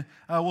 10.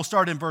 We'll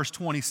start in verse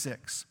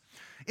 26.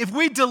 If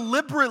we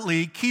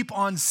deliberately keep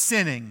on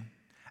sinning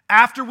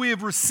after we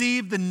have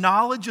received the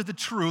knowledge of the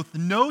truth,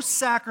 no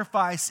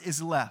sacrifice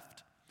is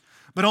left,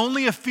 but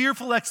only a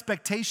fearful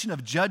expectation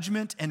of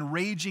judgment and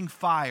raging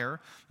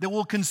fire that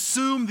will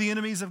consume the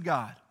enemies of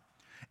God.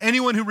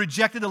 Anyone who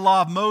rejected the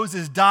law of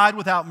Moses died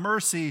without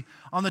mercy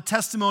on the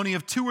testimony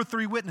of 2 or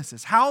 3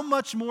 witnesses. How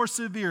much more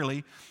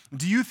severely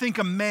do you think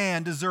a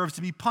man deserves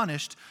to be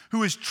punished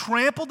who has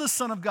trampled the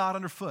Son of God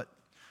underfoot,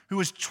 who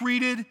has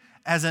treated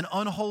as an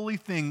unholy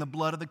thing the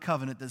blood of the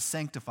covenant that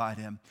sanctified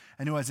him,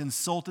 and who has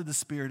insulted the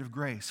Spirit of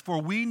grace?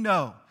 For we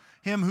know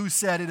him who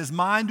said, "It is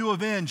mine to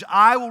avenge,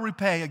 I will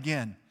repay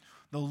again."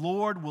 The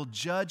Lord will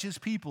judge his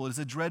people. It is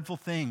a dreadful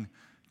thing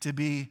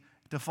to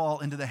fall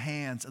into the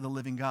hands of the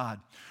living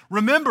God.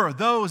 Remember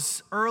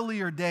those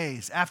earlier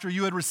days after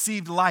you had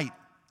received the light,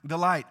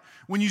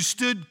 when you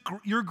stood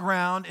your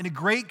ground in a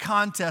great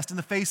contest in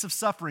the face of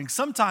suffering.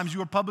 Sometimes you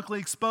were publicly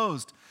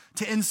exposed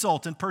to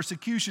insult and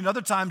persecution.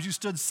 Other times you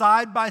stood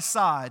side by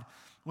side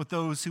with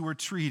those who were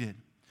treated.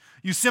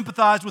 You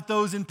sympathized with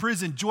those in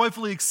prison,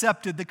 joyfully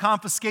accepted the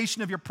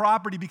confiscation of your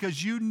property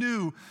because you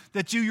knew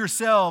that you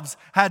yourselves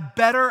had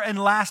better and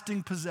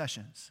lasting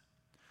possessions.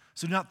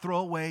 So do not throw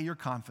away your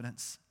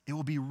confidence. It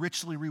will be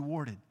richly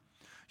rewarded.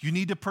 You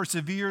need to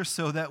persevere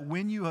so that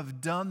when you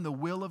have done the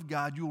will of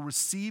God, you will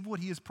receive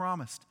what he has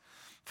promised.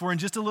 For in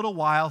just a little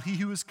while, he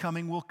who is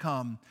coming will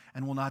come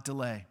and will not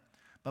delay.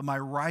 But my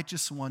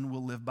righteous one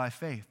will live by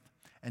faith.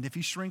 And if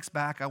he shrinks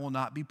back, I will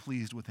not be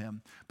pleased with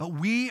him. But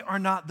we are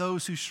not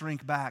those who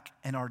shrink back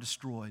and are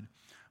destroyed,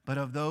 but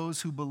of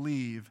those who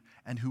believe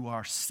and who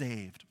are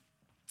saved.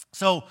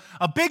 So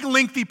a big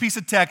lengthy piece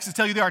of text to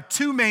tell you there are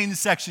two main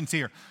sections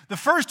here. The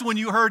first one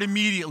you heard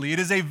immediately. It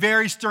is a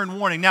very stern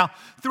warning. Now,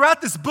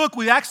 throughout this book,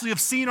 we actually have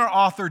seen our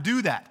author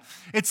do that.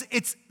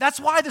 That's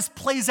why this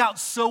plays out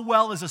so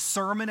well as a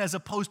sermon as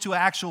opposed to an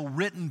actual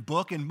written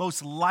book, and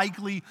most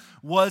likely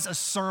was a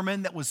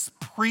sermon that was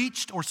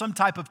preached or some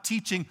type of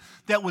teaching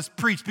that was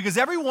preached. Because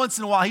every once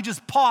in a while, he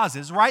just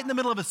pauses right in the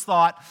middle of his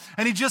thought,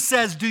 and he just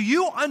says, do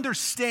you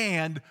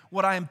understand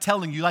what I am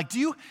telling you? Like, do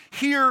you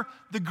hear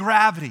the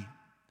gravity?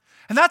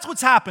 And that's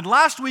what's happened.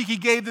 Last week, he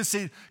gave this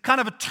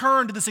kind of a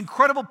turn to this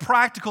incredible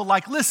practical,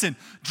 like, listen,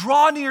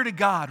 draw near to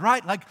God,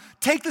 right? Like,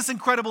 take this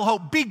incredible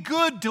hope, be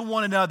good to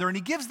one another. And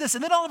he gives this,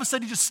 and then all of a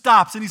sudden he just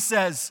stops and he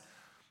says,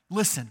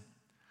 listen,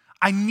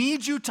 I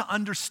need you to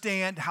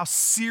understand how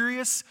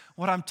serious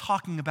what I'm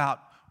talking about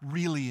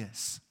really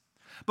is.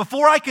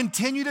 Before I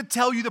continue to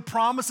tell you the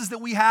promises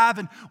that we have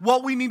and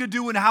what we need to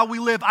do and how we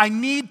live, I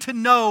need to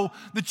know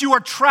that you are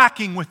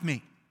tracking with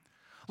me.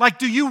 Like,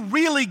 do you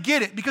really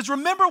get it? Because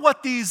remember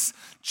what these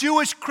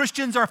Jewish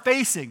Christians are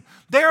facing.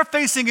 They are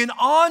facing an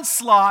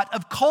onslaught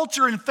of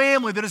culture and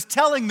family that is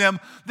telling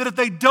them that if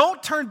they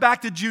don't turn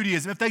back to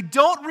Judaism, if they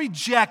don't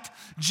reject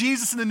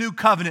Jesus in the new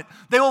covenant,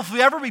 they will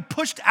forever be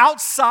pushed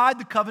outside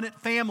the covenant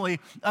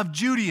family of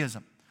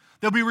Judaism.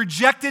 They'll be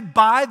rejected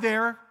by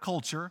their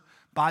culture,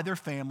 by their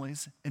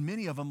families, and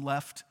many of them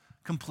left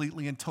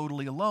completely and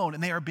totally alone.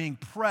 And they are being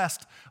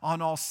pressed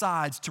on all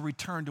sides to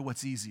return to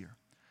what's easier.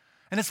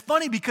 And it's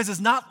funny because it's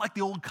not like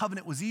the old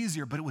covenant was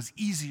easier, but it was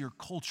easier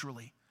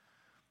culturally.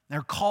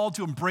 They're called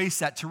to embrace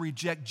that, to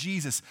reject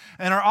Jesus.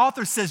 And our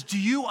author says, do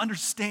you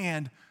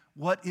understand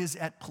what is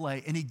at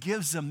play? And he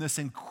gives them this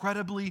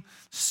incredibly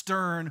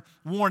stern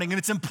warning. And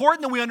it's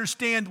important that we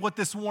understand what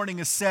this warning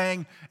is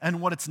saying and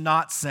what it's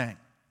not saying.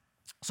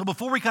 So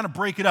before we kind of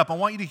break it up, I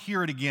want you to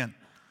hear it again.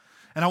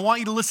 And I want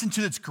you to listen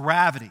to its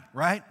gravity,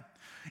 right?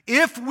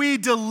 If we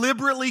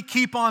deliberately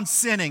keep on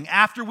sinning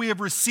after we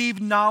have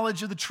received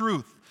knowledge of the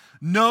truth,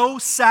 no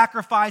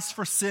sacrifice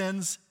for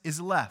sins is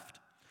left,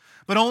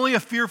 but only a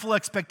fearful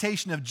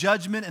expectation of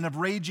judgment and of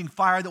raging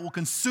fire that will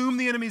consume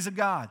the enemies of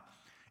God.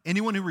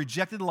 Anyone who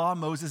rejected the law of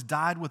Moses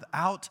died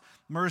without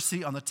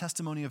mercy on the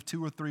testimony of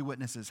 2 or 3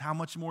 witnesses. How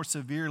much more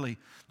severely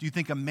do you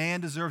think a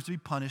man deserves to be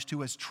punished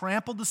who has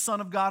trampled the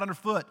Son of God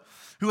underfoot,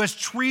 who has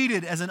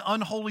treated as an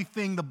unholy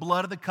thing the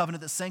blood of the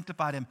covenant that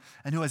sanctified him,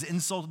 and who has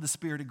insulted the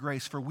Spirit of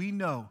grace? For we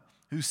know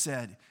who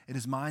said, it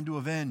is mine to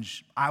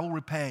avenge, I will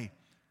repay.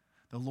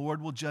 The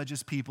Lord will judge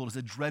his people. It is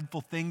a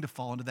dreadful thing to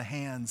fall into the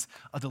hands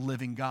of the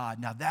living God.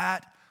 Now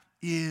that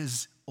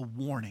is a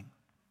warning,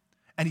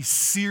 and he's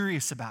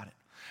serious about it.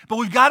 But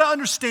we've got to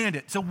understand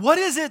it. So what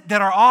is it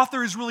that our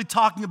author is really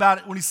talking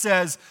about when he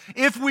says,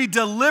 if we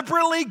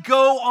deliberately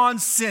go on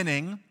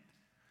sinning,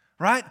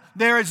 right,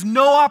 there is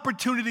no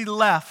opportunity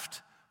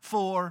left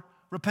for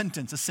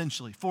repentance,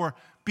 essentially, for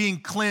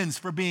being cleansed,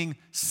 for being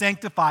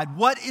sanctified.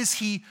 What is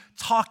he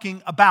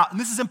talking about? And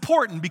this is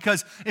important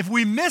because if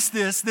we miss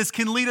this, this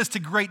can lead us to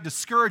great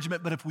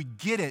discouragement. But if we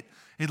get it,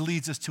 it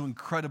leads us to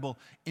incredible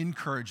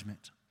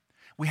encouragement.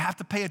 We have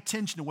to pay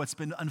attention to what's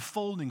been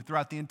unfolding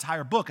throughout the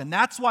entire book. And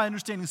that's why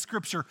understanding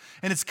Scripture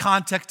and its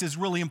context is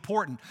really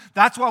important.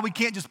 That's why we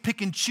can't just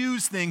pick and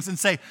choose things and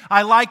say,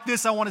 I like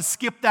this, I want to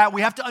skip that.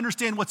 We have to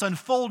understand what's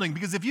unfolding.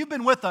 Because if you've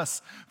been with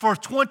us for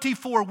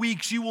 24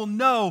 weeks, you will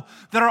know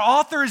that our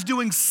author is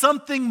doing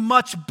something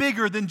much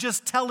bigger than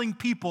just telling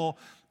people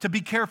to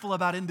be careful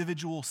about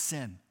individual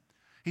sin.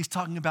 He's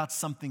talking about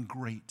something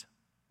great.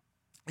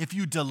 If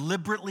you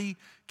deliberately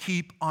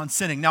keep on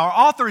sinning. Now,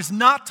 our author is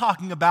not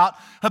talking about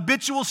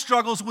habitual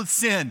struggles with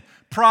sin,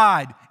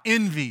 pride,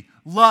 envy,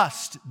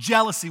 lust,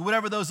 jealousy,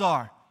 whatever those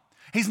are.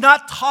 He's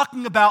not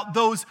talking about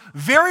those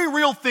very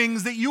real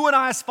things that you and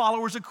I as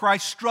followers of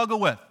Christ struggle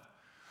with.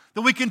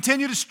 That we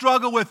continue to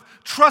struggle with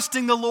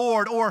trusting the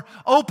Lord or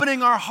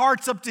opening our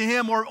hearts up to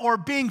Him or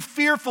being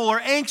fearful or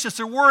anxious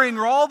or worrying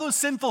or all those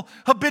sinful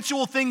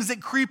habitual things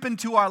that creep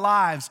into our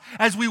lives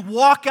as we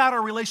walk out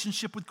our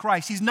relationship with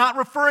Christ. He's not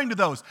referring to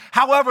those.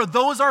 However,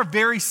 those are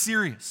very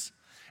serious.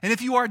 And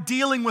if you are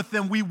dealing with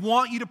them, we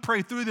want you to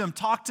pray through them.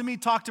 Talk to me,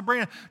 talk to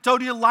Brandon.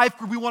 Told you life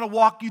group, we want to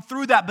walk you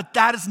through that, but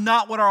that is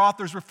not what our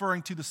author is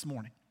referring to this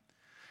morning.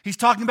 He's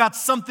talking about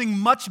something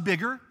much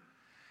bigger.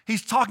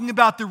 He's talking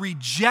about the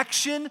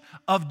rejection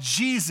of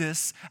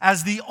Jesus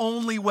as the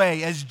only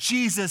way, as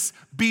Jesus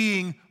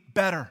being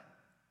better.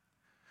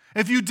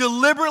 If you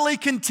deliberately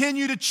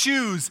continue to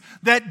choose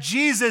that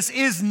Jesus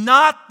is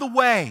not the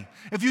way,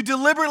 if you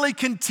deliberately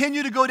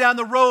continue to go down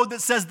the road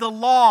that says the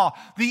law,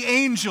 the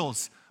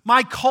angels,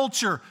 my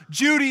culture,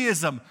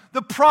 Judaism,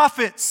 the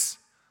prophets,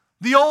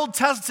 the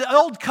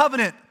Old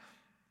Covenant,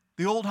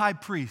 the old high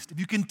priest, if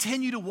you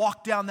continue to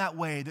walk down that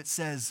way that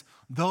says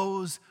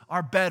those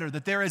are better,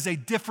 that there is a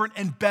different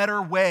and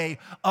better way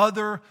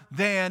other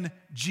than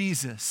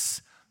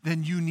Jesus,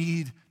 then you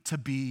need to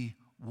be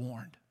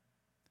warned.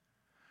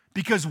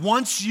 Because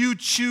once you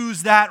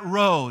choose that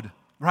road,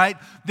 right,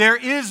 there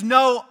is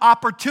no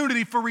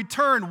opportunity for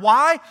return.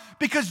 Why?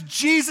 Because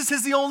Jesus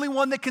is the only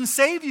one that can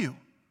save you.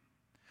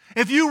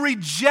 If you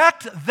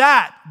reject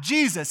that,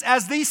 Jesus,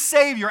 as the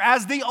Savior,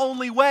 as the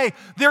only way,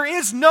 there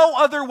is no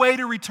other way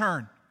to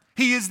return.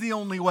 He is the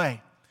only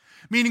way.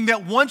 Meaning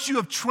that once you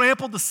have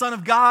trampled the Son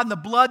of God and the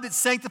blood that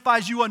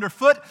sanctifies you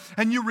underfoot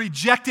and you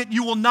reject it,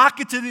 you will not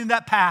get to the end of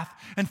that path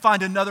and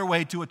find another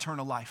way to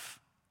eternal life.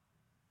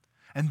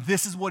 And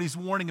this is what he's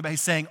warning about.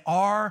 He's saying,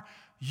 are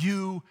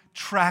you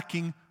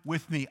tracking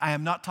with me? I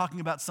am not talking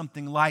about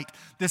something light.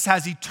 This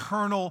has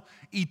eternal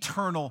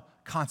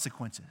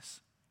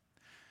consequences.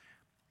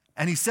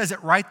 And he says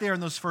it right there in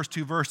those first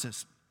two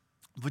verses.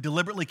 If we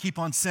deliberately keep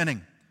on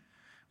sinning,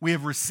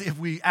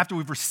 after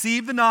we've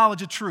received the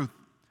knowledge of truth,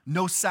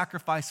 no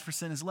sacrifice for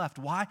sin is left.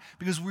 Why?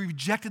 Because we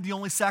rejected the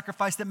only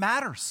sacrifice that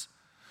matters.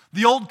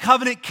 The old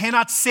covenant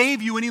cannot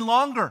save you any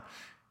longer.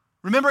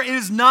 Remember, it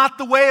is not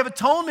the way of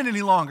atonement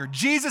any longer.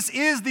 Jesus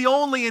is the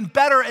only and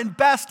better and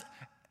best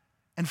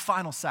and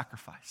final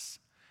sacrifice.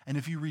 And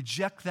if you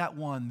reject that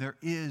one, there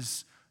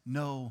is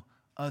no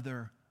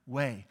other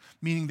way.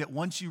 Meaning that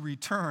once you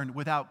return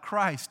without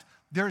Christ,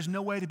 there is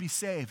no way to be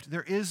saved.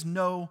 There is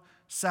no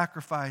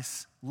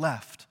sacrifice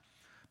left.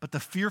 But the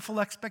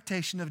fearful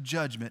expectation of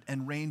judgment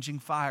and raging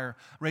fire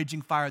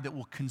that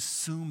will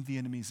consume the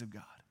enemies of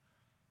God.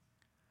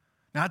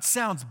 Now, it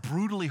sounds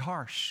brutally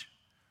harsh,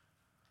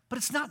 but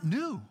it's not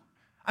new.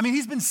 I mean,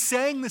 he's been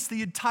saying this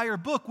the entire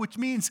book, which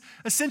means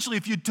essentially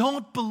if you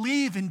don't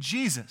believe in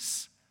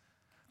Jesus,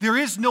 there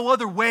is no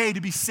other way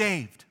to be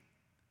saved.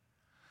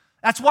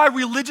 That's why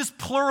religious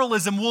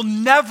pluralism will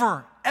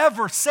never,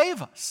 ever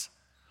save us.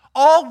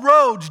 All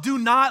roads do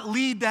not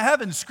lead to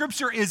heaven.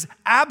 Scripture is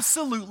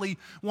absolutely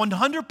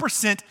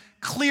 100%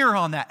 clear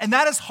on that. And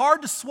that is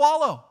hard to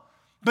swallow,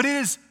 but it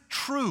is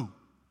true.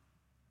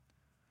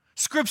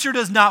 Scripture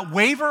does not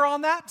waver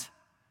on that,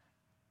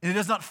 and it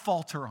does not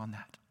falter on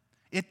that.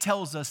 It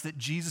tells us that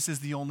Jesus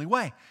is the only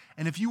way.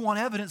 And if you want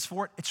evidence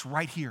for it, it's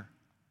right here.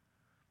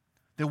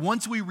 That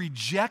once we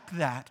reject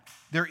that,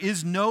 there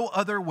is no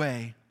other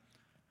way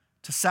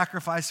to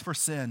sacrifice for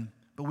sin,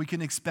 but we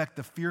can expect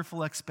the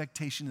fearful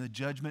expectation of the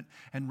judgment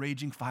and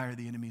raging fire of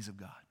the enemies of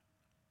God.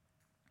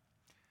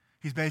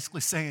 He's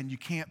basically saying you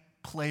can't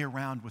play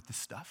around with this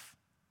stuff.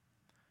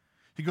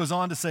 He goes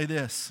on to say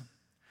this: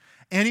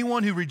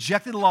 anyone who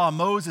rejected the law of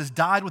Moses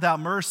died without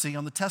mercy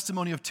on the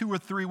testimony of 2 or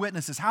 3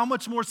 witnesses. How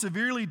much more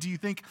severely do you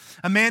think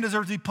a man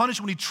deserves to be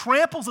punished when he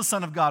tramples the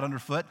Son of God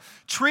underfoot,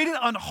 treated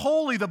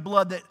unholy the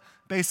blood that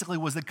basically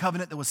was the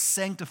covenant that was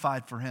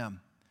sanctified for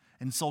him?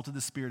 Insulted the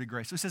Spirit of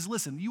grace. So he says,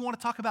 listen, you want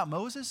to talk about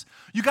Moses?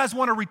 You guys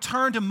want to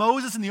return to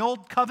Moses and the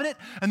old covenant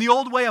and the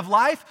old way of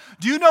life?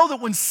 Do you know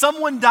that when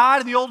someone died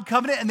in the old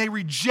covenant and they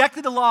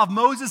rejected the law of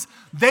Moses,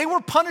 they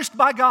were punished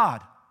by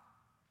God?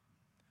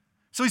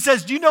 So he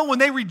says, do you know when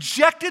they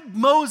rejected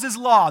Moses'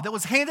 law that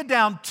was handed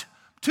down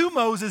to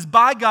Moses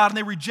by God and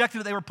they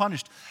rejected it, they were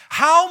punished?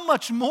 How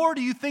much more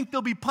do you think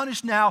they'll be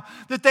punished now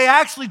that they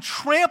actually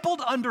trampled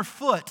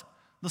underfoot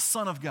the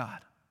Son of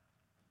God?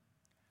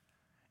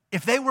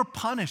 If they were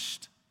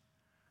punished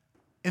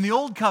in the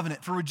old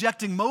covenant for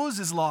rejecting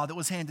Moses' law that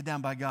was handed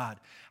down by God,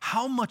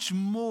 how much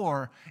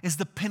more is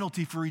the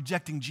penalty for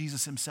rejecting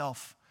Jesus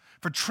himself,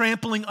 for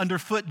trampling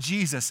underfoot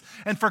Jesus,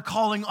 and for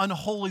calling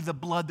unholy the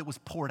blood that was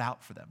poured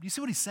out for them? Do you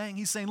see what he's saying?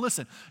 He's saying,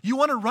 listen, you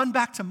want to run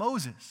back to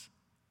Moses.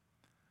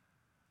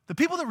 The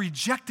people that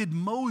rejected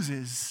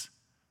Moses,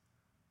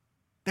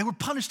 they were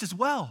punished as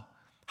well.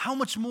 How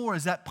much more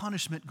is that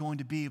punishment going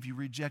to be if you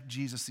reject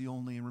Jesus, the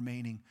only and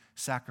remaining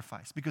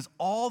sacrifice? Because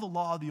all the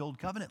law of the old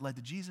covenant led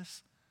to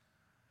Jesus.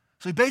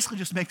 So he basically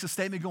just makes a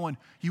statement going,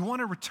 you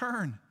want to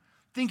return,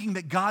 thinking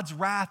that God's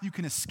wrath, you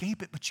can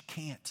escape it, but you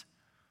can't.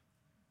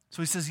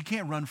 So he says you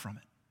can't run from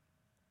it,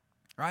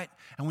 right?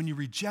 And when you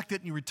reject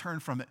it and you return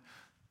from it,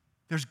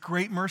 there's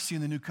great mercy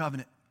in the new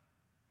covenant,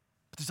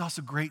 but there's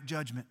also great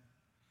judgment.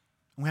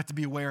 And we have to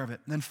be aware of it.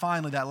 And then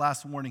finally, that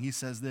last warning, he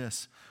says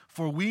this: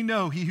 for we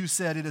know he who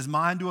said, it is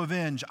mine to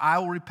avenge, I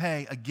will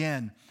repay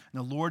again. And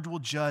the Lord will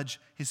judge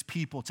his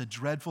people. It's a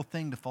dreadful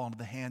thing to fall into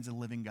the hands of the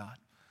living God.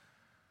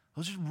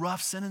 Those are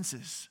rough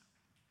sentences.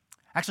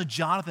 Actually,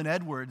 Jonathan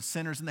Edwards,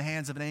 sinners in the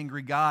hands of an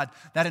angry God,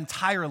 that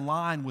entire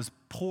line was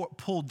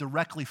pulled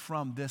directly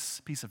from this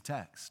piece of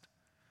text.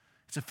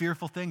 It's a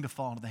fearful thing to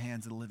fall into the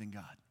hands of the living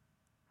God.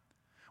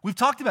 We've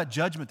talked about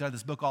judgment throughout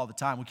this book all the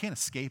time. We can't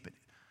escape it.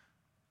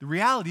 The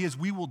reality is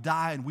we will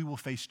die and we will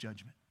face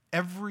judgment.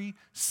 Every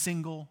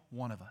single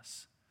one of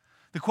us.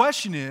 The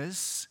question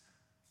is,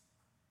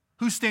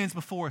 who stands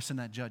before us in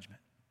that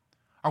judgment?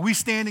 Are we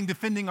standing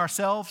defending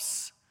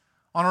ourselves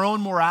on our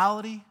own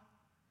morality?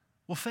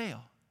 We'll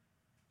fail.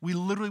 We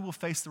literally will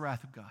face the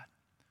wrath of God.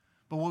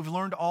 But what we've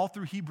learned all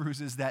through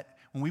Hebrews is that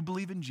when we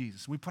believe in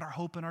Jesus, we put our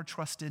hope and our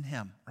trust in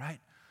him, right?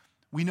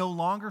 We no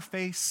longer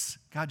face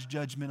God's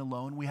judgment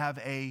alone. We have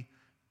a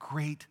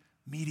great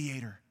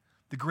mediator,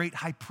 the great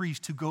high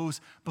priest who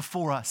goes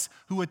before us,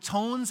 who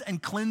atones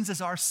and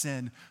cleanses our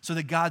sin so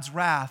that God's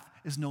wrath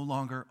is no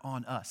longer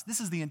on us.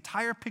 This is the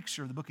entire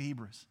picture of the book of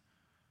Hebrews.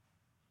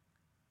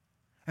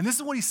 And this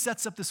is what he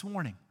sets up this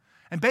warning.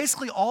 And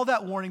basically all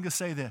that warning to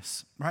say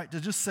this, right?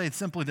 To just say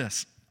simply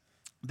this: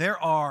 there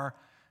are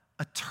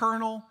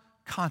eternal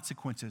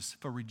consequences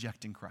for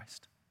rejecting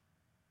Christ.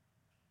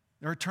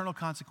 There are eternal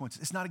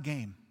consequences. It's not a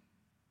game.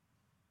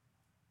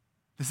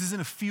 This isn't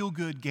a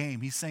feel-good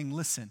game. He's saying,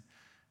 listen,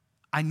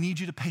 I need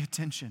you to pay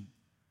attention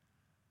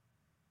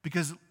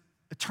because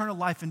eternal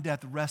life and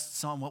death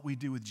rests on what we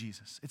do with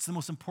Jesus. It's the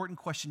most important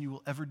question you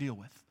will ever deal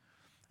with.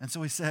 And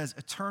so he says,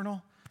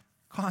 eternal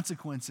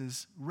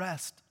consequences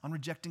rest on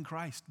rejecting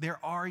Christ. There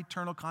are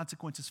eternal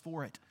consequences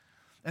for it.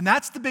 And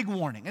that's the big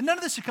warning. And none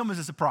of this should come as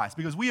a surprise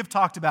because we have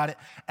talked about it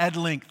at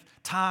length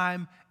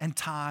time and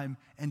time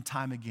and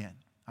time again.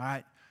 All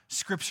right?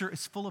 Scripture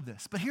is full of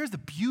this. But here's the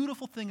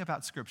beautiful thing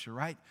about Scripture,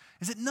 right?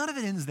 Is that none of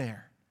it ends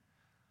there.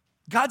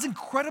 God's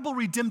incredible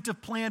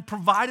redemptive plan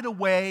provided a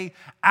way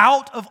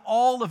out of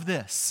all of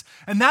this.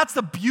 And that's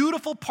the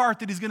beautiful part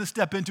that he's going to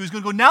step into. He's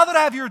going to go, now that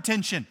I have your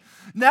attention,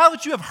 now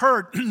that you have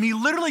heard me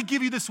literally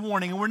give you this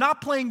warning, and we're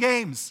not playing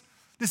games.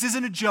 This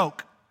isn't a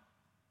joke,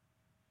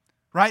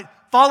 right?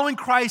 Following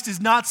Christ is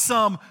not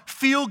some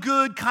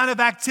feel-good kind of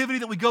activity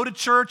that we go to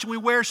church and we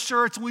wear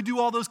shirts and we do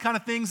all those kind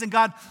of things and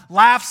God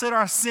laughs at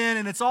our sin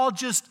and it's all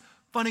just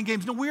fun and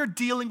games. No, we are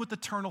dealing with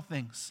eternal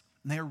things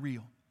and they are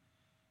real.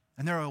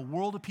 And there are a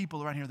world of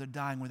people around here that are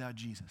dying without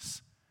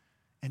Jesus.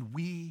 And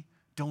we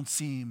don't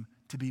seem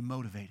to be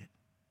motivated.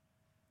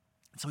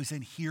 So he's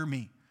saying, hear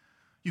me.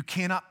 You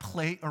cannot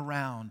play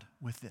around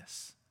with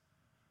this.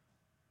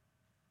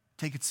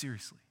 Take it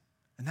seriously.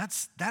 And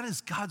that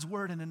is God's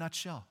word in a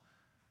nutshell.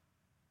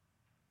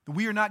 That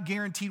we are not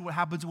guaranteed what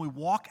happens when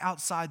we walk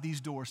outside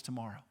these doors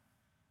tomorrow.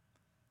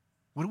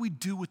 What do we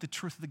do with the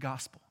truth of the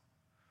gospel?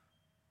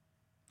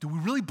 Do we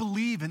really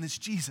believe in this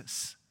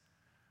Jesus?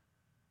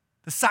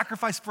 The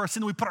sacrifice for our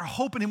sin, we put our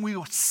hope in him, we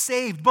are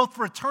saved, both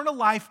for eternal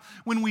life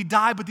when we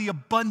die, but the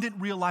abundant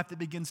real life that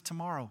begins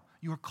tomorrow.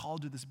 You are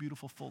called to this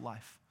beautiful full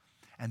life.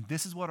 And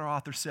this is what our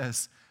author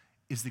says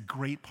is the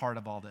great part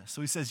of all this. So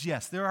he says,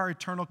 yes, there are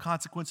eternal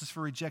consequences for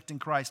rejecting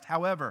Christ.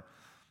 However,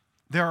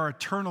 there are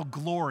eternal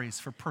glories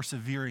for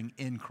persevering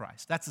in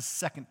Christ. That's the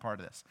second part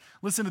of this.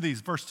 Listen to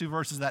these, first two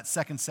verses of that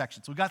second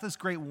section. So we got this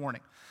great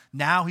warning.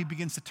 Now he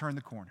begins to turn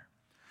the corner.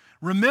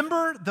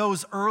 Remember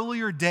those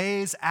earlier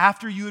days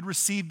after you had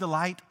received the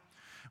light,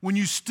 when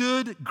you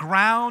stood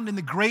ground in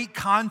the great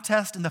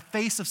contest in the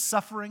face of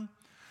suffering?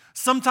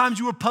 Sometimes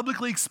you were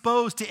publicly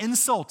exposed to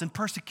insult and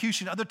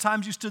persecution. Other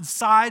times you stood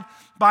side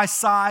by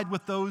side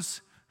with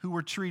those who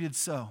were treated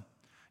so.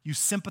 You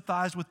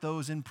sympathized with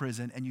those in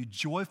prison, and you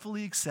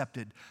joyfully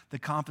accepted the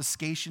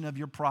confiscation of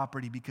your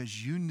property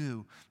because you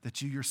knew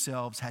that you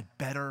yourselves had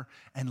better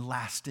and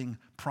lasting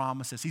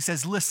promises. He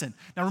says, listen.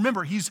 Now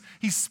remember, he's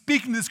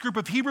speaking to this group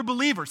of Hebrew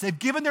believers. They've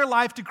given their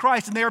life to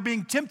Christ, and they are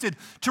being tempted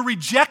to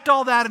reject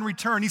all that in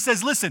return. He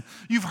says, listen,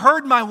 you've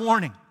heard my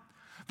warning.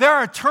 There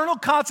are eternal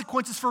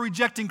consequences for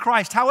rejecting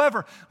Christ.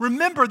 However,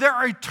 remember, there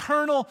are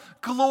eternal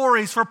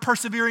glories for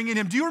persevering in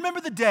him. Do you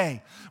remember the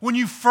day when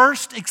you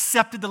first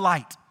accepted the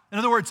light? In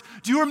other words,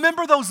 do you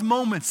remember those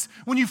moments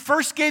when you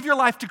first gave your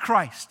life to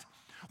Christ?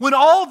 When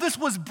all of this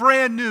was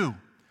brand new?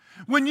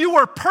 When you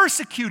were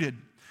persecuted?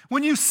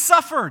 When you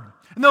suffered?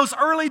 In those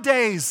early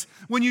days,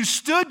 when you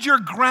stood your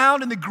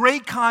ground in the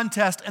great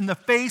contest in the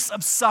face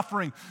of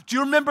suffering? Do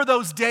you remember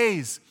those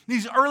days?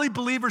 These early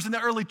believers in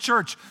the early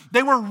church,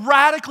 they were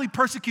radically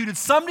persecuted,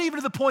 some even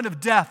to the point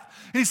of death.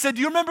 And he said,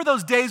 do you remember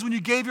those days when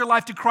you gave your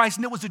life to Christ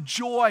and it was a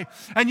joy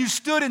and you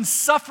stood in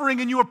suffering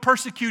and you were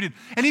persecuted?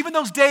 And even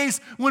those days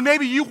when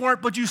maybe you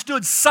weren't, but you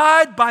stood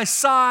side by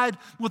side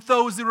with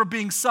those that were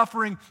being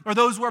suffering or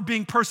those who were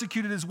being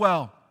persecuted as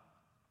well.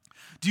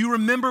 Do you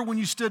remember when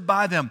you stood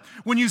by them?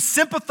 When you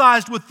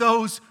sympathized with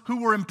those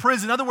who were in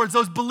prison? In other words,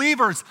 those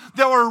believers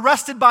that were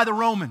arrested by the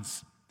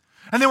Romans.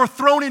 And they were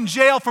thrown in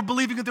jail for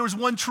believing that there was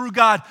one true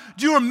God.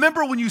 Do you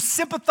remember when you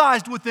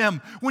sympathized with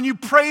them, when you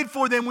prayed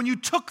for them, when you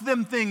took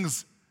them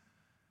things?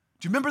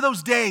 Do you remember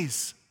those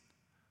days?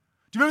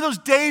 Do you remember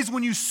those days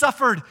when you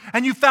suffered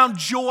and you found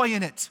joy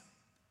in it?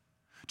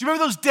 Do you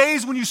remember those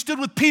days when you stood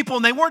with people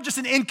and they weren't just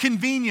an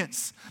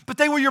inconvenience, but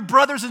they were your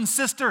brothers and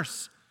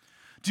sisters?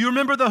 Do you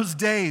remember those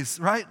days,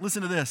 right?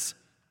 Listen to this.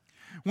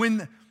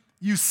 When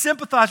you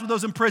sympathized with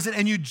those in prison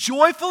and you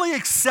joyfully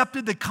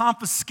accepted the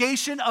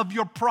confiscation of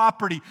your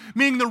property,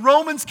 meaning the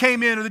Romans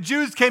came in or the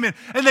Jews came in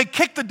and they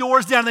kicked the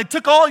doors down and they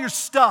took all your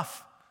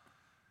stuff.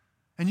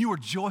 And you were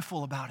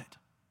joyful about it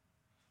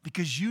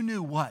because you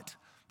knew what?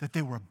 That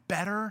they were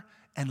better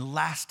and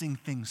lasting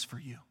things for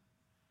you.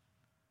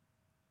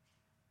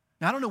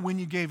 Now, I don't know when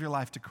you gave your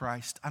life to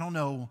Christ. I don't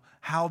know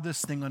how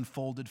this thing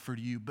unfolded for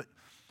you, but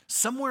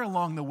somewhere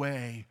along the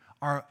way,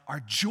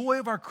 our joy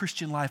of our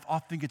Christian life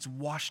often gets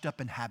washed up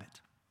in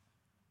habit.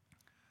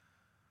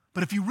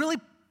 But if you really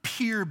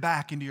peer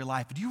back into your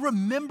life, do you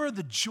remember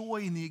the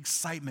joy and the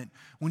excitement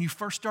when you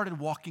first started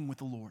walking with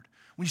the Lord?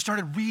 When you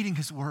started reading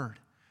his word?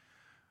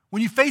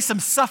 When you faced some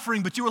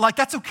suffering, but you were like,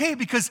 that's okay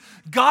because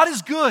God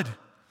is good.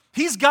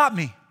 He's got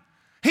me.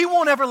 He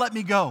won't ever let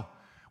me go.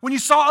 When you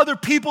saw other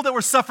people that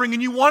were suffering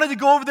and you wanted to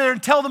go over there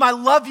and tell them, I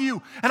love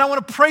you and I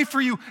want to pray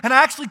for you and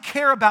I actually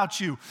care about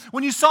you.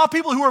 When you saw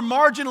people who were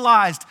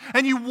marginalized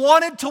and you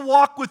wanted to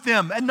walk with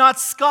them and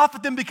not scoff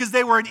at them because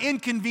they were an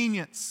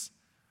inconvenience.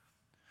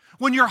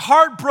 When your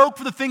heart broke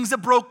for the things that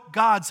broke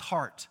God's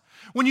heart.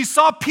 When you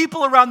saw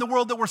people around the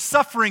world that were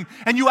suffering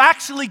and you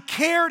actually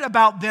cared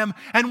about them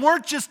and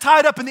weren't just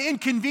tied up in the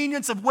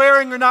inconvenience of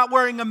wearing or not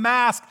wearing a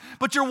mask,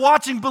 but you're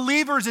watching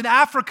believers in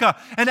Africa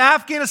and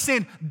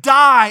Afghanistan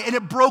die and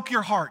it broke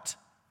your heart.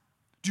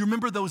 Do you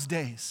remember those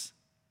days?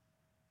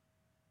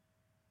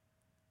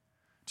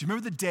 Do you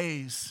remember the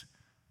days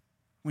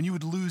when you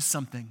would lose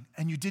something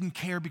and you didn't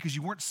care because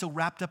you weren't so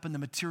wrapped up in the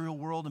material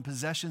world and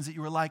possessions that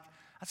you were like,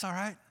 that's all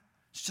right,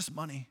 it's just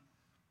money,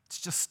 it's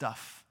just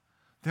stuff.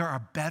 There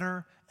are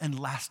better and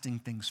lasting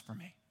things for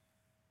me.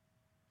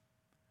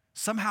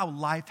 Somehow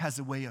life has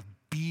a way of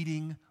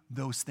beating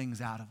those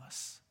things out of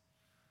us,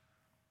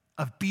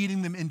 of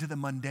beating them into the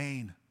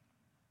mundane.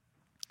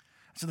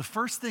 So the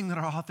first thing that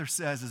our author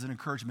says as an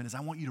encouragement is,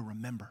 I want you to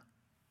remember.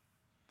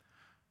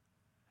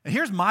 And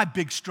here's my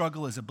big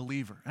struggle as a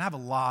believer, and I have a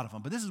lot of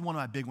them, but this is one of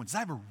my big ones. I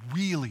have a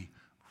really,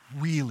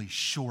 really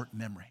short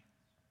memory.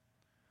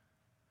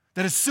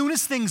 That as soon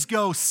as things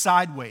go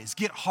sideways,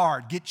 get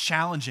hard, get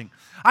challenging,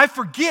 I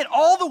forget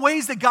all the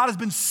ways that God has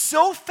been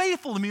so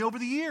faithful to me over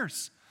the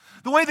years.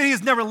 The way that He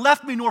has never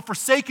left me nor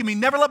forsaken me,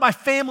 never let my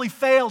family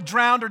fail,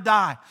 drown, or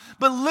die,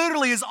 but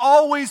literally has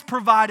always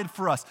provided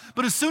for us.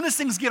 But as soon as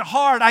things get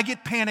hard, I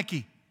get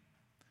panicky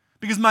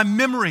because my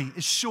memory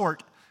is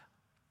short.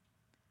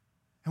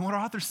 And what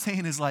our author's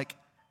saying is like,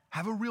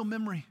 have a real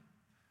memory.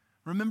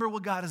 Remember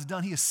what God has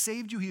done. He has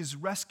saved you. He has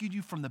rescued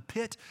you from the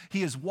pit.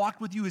 He has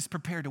walked with you. He has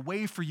prepared a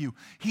way for you.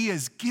 He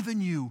has given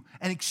you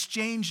and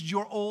exchanged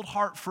your old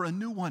heart for a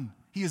new one.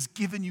 He has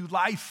given you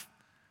life.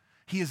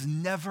 He has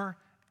never,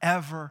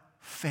 ever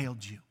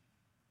failed you.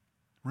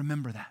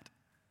 Remember that.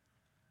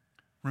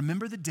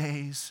 Remember the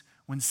days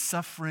when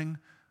suffering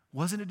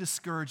wasn't a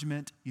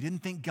discouragement. You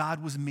didn't think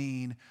God was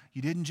mean.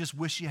 You didn't just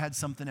wish you had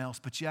something else,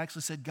 but you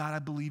actually said, God, I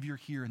believe you're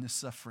here in this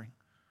suffering.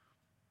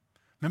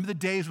 Remember the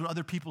days when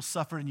other people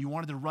suffered and you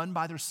wanted to run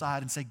by their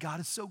side and say, God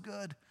is so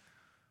good.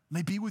 Let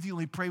me be with you. Let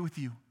me pray with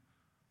you.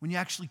 When you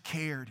actually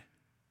cared.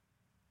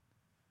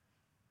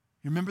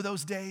 You remember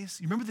those days?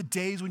 You remember the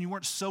days when you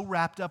weren't so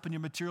wrapped up in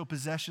your material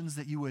possessions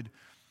that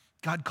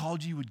God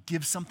called you would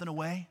give something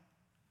away?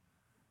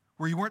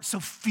 Where you weren't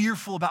so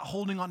fearful about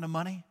holding on to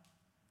money?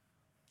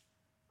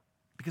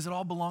 Because it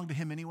all belonged to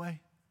Him anyway?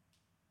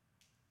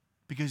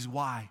 Because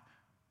why?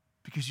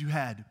 Because you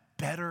had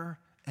better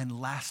and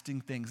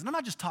lasting things. And I'm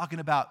not just talking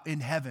about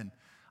in heaven.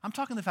 I'm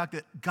talking the fact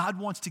that God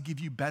wants to give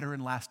you better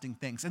and lasting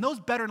things. And those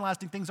better and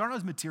lasting things aren't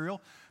always material.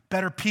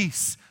 Better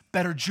peace,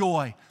 better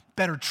joy,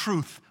 better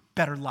truth,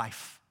 better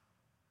life.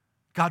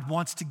 God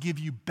wants to give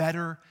you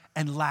better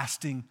and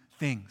lasting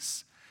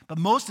things. But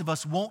most of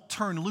us won't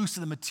turn loose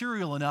of the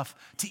material enough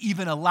to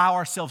even allow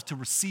ourselves to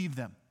receive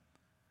them.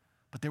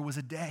 But there was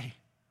a day,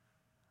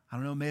 I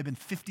don't know, it may have been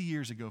 50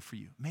 years ago for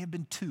you. It may have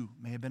been 2,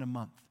 may have been a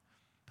month.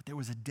 But there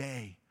was a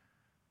day,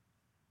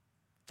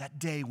 that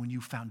day when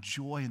you found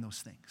joy in those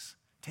things.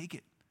 Take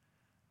it.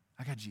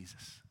 I got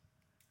Jesus.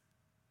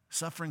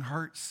 Suffering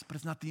hurts, but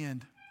it's not the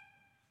end.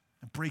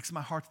 It breaks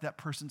my heart that that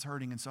person's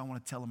hurting, and so I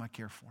want to tell him I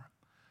care for him.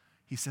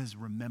 He says,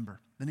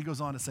 remember. Then he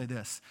goes on to say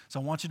this. So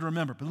I want you to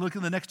remember. But look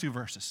at the next 2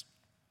 verses.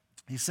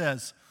 He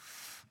says,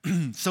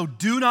 so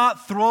do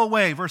not throw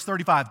away, verse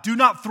 35, do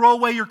not throw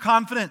away your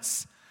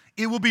confidence.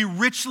 It will be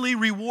richly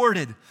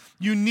rewarded.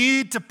 You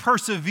need to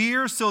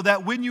persevere so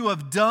that when you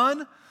have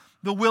done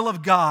the will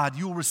of God,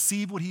 you will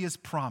receive what He has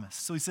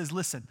promised. So he says,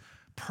 listen,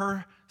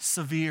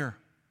 persevere.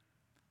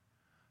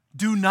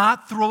 Do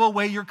not throw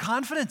away your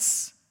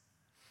confidence.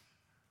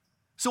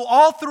 So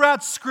all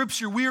throughout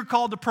Scripture, we are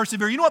called to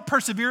persevere. You know what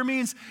persevere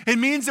means? It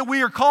means that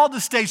we are called to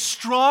stay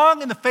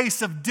strong in the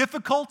face of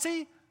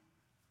difficulty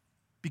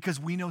because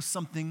we know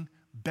something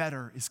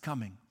better is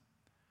coming.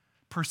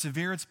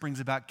 Perseverance brings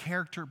about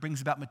character,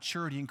 brings about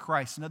maturity in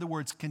Christ. In other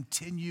words,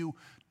 continue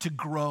to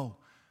grow.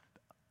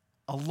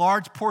 A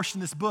large portion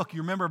of this book,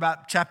 you remember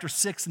about chapter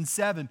 6 and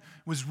 7,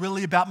 was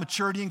really about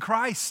maturity in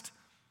Christ.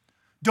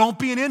 Don't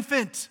be an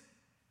infant.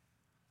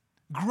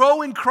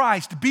 Grow in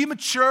Christ. Be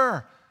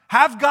mature.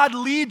 Have God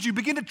lead you.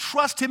 Begin to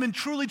trust Him and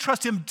truly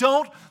trust Him.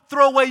 Don't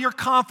throw away your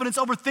confidence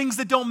over things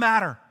that don't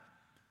matter.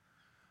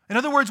 In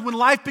other words, when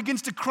life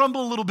begins to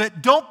crumble a little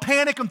bit, don't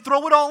panic and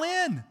throw it all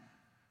in.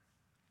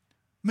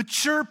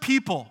 Mature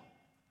people,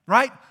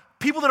 right?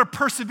 People that are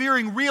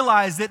persevering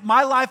realize that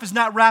my life is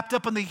not wrapped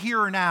up in the here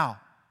or now.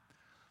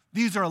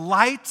 These are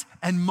light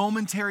and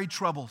momentary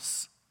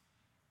troubles.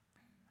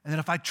 And that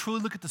if I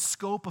truly look at the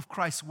scope of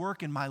Christ's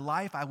work in my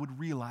life, I would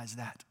realize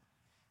that.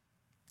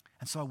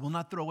 And so I will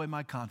not throw away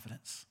my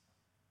confidence.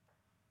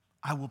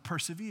 I will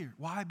persevere.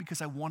 Why?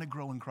 Because I want to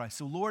grow in Christ.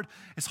 So Lord,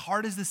 as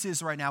hard as this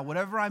is right now,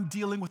 whatever I'm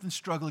dealing with and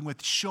struggling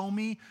with, show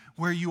me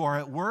where you are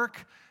at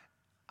work.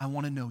 I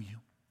want to know you.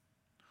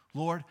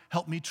 Lord,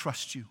 help me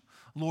trust you.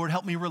 Lord,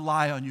 help me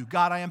rely on you.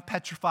 God, I am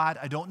petrified.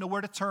 I don't know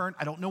where to turn.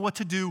 I don't know what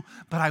to do,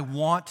 but I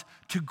want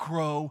to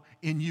grow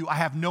in you. I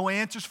have no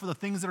answers for the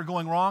things that are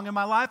going wrong in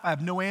my life. I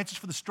have no answers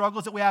for the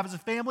struggles that we have as a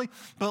family,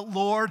 but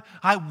Lord,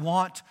 I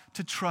want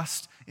to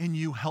trust in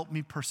you. Help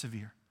me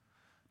persevere.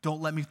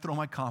 Don't let me throw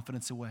my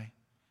confidence away.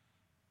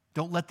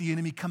 Don't let the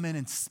enemy come in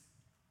and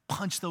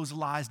punch those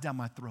lies down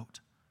my throat.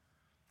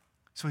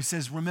 So he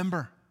says,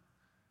 remember,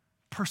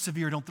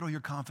 persevere, don't throw your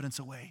confidence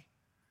away.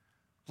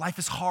 Life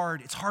is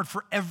hard. It's hard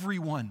for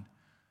everyone.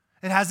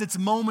 It has its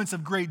moments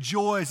of great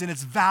joys and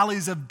its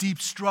valleys of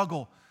deep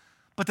struggle.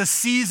 But the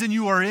season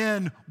you are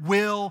in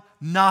will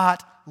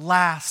not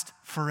last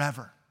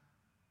forever.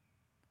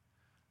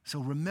 So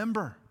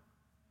remember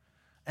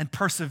and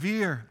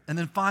persevere. And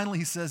then finally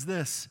he says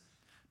this,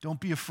 don't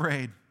be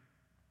afraid.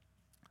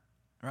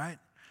 Right?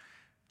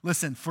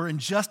 Listen, for in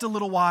just a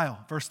little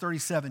while, verse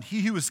 37,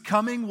 he who is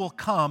coming will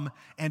come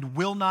and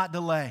will not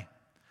delay.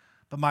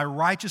 But my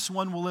righteous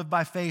one will live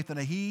by faith, and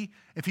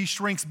if he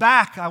shrinks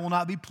back, I will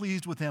not be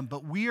pleased with him.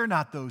 But we are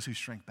not those who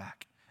shrink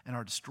back and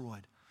are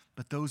destroyed,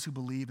 but those who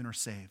believe and are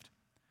saved.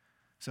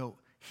 So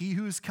he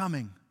who is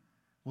coming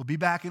will be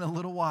back in a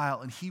little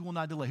while, and he will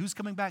not delay. Who's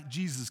coming back?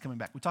 Jesus is coming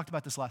back. We talked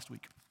about this last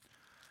week.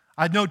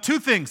 I know two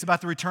things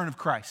about the return of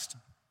Christ.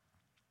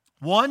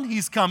 One,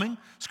 he's coming.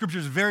 Scripture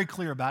is very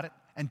clear about it.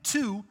 And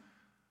two,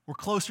 we're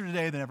closer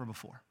today than ever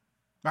before,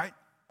 right?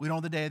 We don't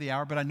know the day or the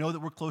hour, but I know that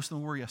we're closer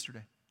than we were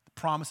yesterday. The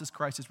promise is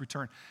Christ's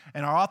return.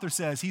 And our author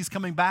says he's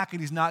coming back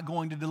and he's not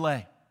going to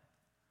delay.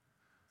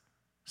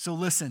 So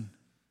listen,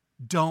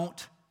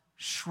 don't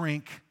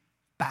shrink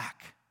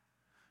back.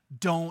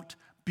 Don't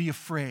be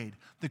afraid.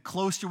 The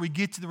closer we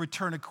get to the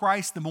return of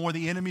Christ, the more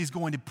the enemy is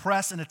going to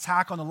press and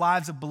attack on the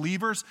lives of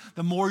believers,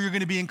 the more you're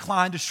going to be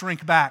inclined to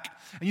shrink back.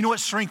 And you know what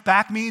shrink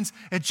back means?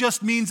 It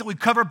just means that we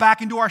cover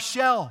back into our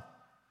shell.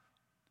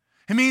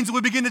 It means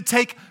we begin to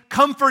take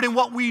comfort in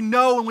what we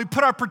know and we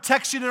put our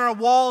protection and our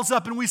walls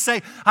up and we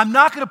say, I'm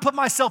not going to put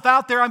myself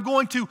out there. I'm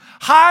going to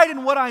hide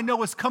in what I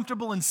know is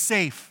comfortable and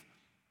safe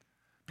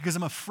because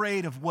I'm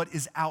afraid of what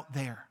is out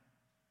there.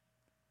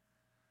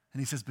 And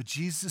he says, but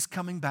Jesus is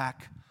coming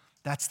back.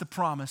 That's the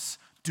promise.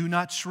 Do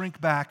not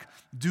shrink back.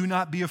 Do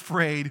not be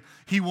afraid.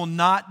 He will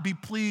not be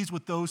pleased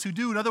with those who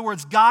do. In other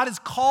words, God is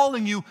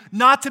calling you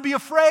not to be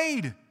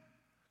afraid.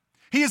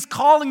 He is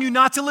calling you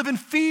not to live in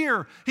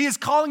fear. He is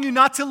calling you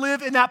not to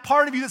live in that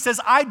part of you that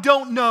says, I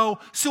don't know,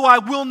 so I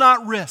will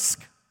not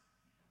risk.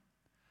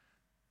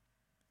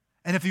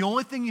 And if the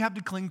only thing you have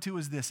to cling to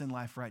is this in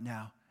life right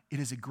now, it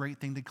is a great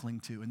thing to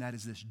cling to, and that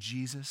is this: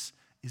 Jesus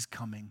is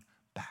coming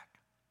back.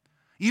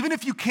 Even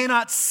if you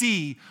cannot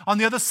see on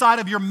the other side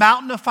of your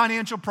mountain of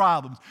financial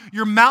problems,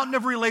 your mountain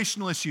of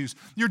relational issues,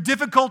 your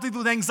difficulty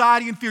with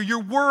anxiety and fear,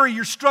 your worry,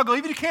 your struggle,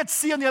 even if you can't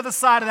see on the other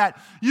side of that,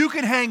 you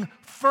can hang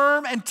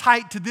firm and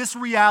tight to this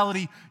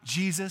reality: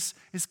 Jesus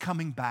is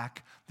coming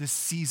back. This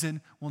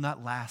season will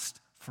not last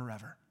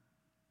forever.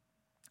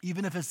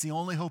 Even if it's the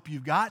only hope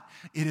you've got,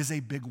 it is a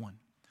big one.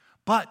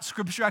 But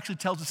Scripture actually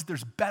tells us that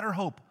there's better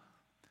hope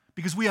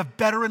because we have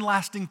better and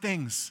lasting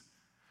things.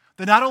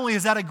 That not only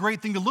is that a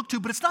great thing to look to,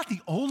 but it's not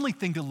the only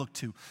thing to look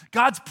to.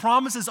 God's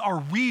promises are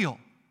real.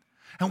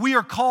 And we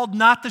are called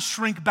not to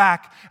shrink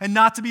back and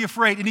not to be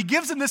afraid. And he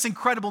gives them this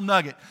incredible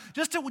nugget.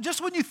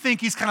 Just when you think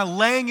he's kind of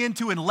laying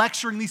into and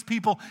lecturing these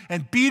people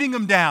and beating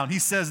them down, he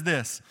says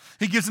this.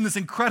 He gives them this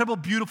incredible,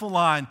 beautiful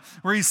line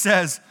where he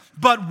says,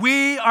 but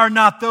we are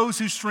not those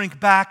who shrink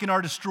back and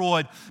are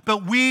destroyed,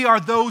 but we are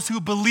those who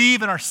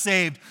believe and are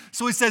saved.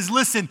 So he says,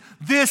 listen,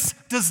 this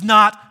does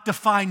not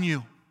define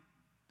you.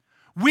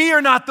 We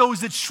are not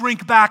those that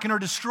shrink back and are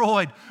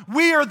destroyed.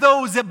 We are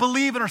those that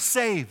believe and are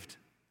saved.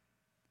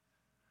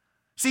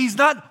 See, he's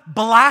not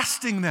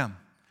blasting them.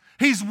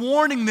 He's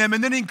warning them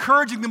and then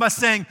encouraging them by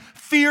saying,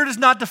 fear does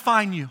not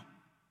define you.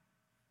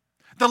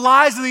 The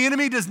lies of the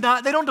enemy they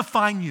don't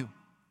define you.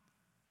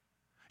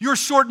 Your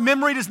short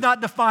memory does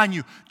not define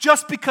you.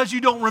 Just because you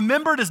don't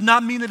remember does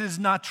not mean that it is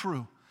not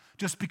true.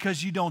 Just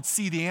because you don't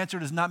see the answer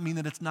does not mean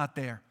that it's not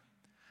there.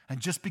 And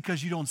just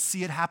because you don't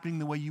see it happening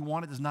the way you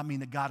want it does not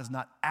mean that God is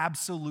not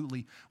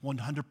absolutely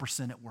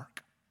 100% at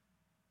work.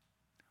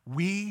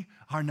 We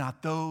are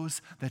not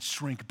those that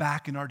shrink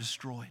back and are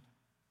destroyed.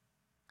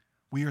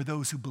 We are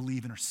those who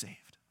believe and are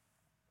saved.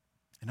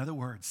 In other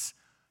words,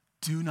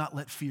 do not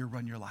let fear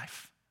run your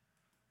life.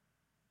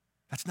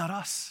 That's not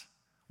us.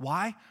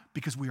 Why?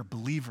 Because we are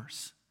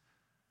believers.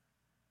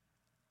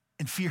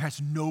 And fear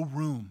has no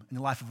room in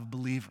the life of a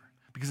believer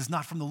because it's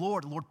not from the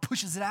Lord. The Lord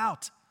pushes it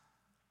out.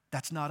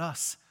 That's not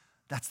us.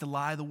 That's the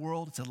lie of the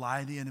world. It's a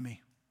lie of the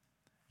enemy.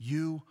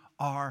 You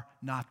are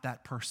not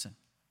that person.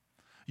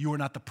 You are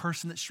not the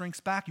person that shrinks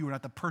back. You are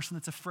not the person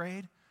that's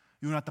afraid.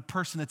 You are not the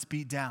person that's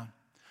beat down.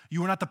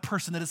 You are not the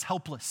person that is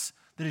helpless,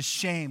 that is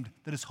shamed,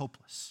 that is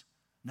hopeless.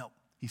 No,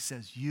 he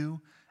says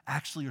you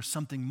actually are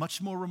something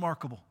much more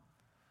remarkable.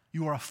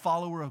 You are a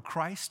follower of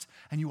Christ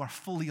and you are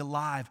fully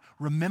alive.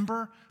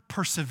 Remember,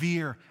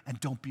 persevere, and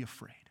don't be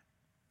afraid.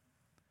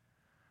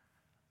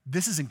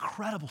 This is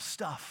incredible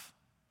stuff.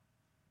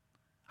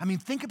 I mean,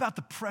 think about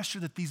the pressure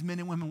that these men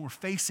and women were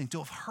facing to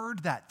have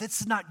heard that.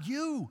 That's not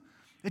you.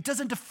 It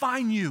doesn't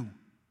define you.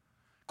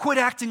 Quit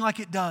acting like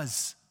it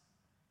does.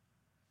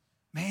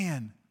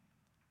 Man,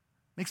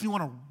 makes me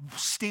want to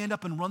stand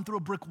up and run through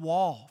a brick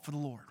wall for the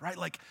Lord, right?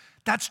 Like,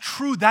 that's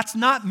true. That's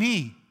not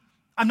me.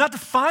 I'm not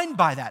defined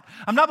by that.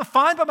 I'm not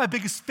defined by my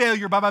biggest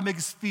failure, by my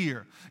biggest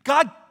fear.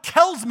 God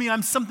tells me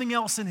I'm something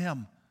else in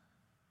him.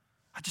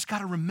 I just got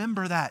to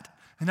remember that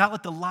and not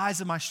let the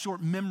lies of my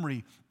short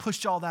memory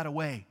push all that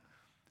away.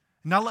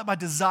 And not let my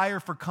desire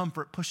for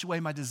comfort push away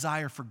my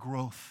desire for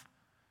growth.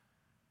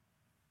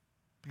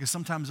 Because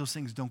sometimes those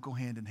things don't go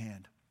hand in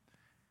hand.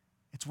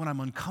 It's when I'm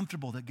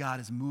uncomfortable that God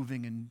is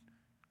moving and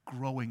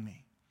growing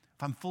me.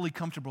 If I'm fully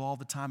comfortable all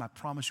the time, I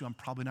promise you I'm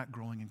probably not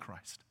growing in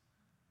Christ.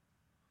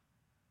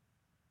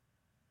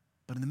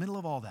 But in the middle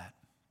of all that,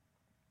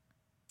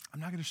 I'm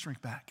not going to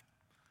shrink back.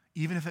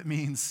 Even if it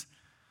means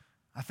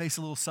I face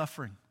a little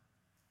suffering.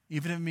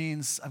 Even if it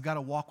means I've got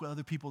to walk with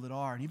other people that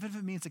are. And even if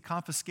it means a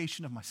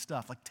confiscation of my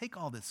stuff. Like, take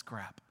all this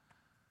crap.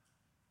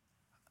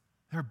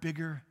 There are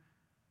bigger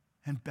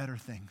and better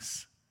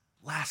things.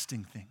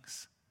 Lasting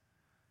things.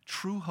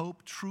 True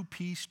hope, true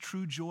peace,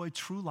 true joy,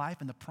 true life,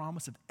 and the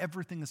promise of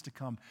everything that's to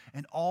come.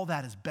 And all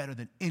that is better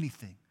than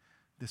anything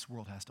this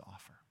world has to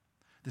offer.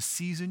 The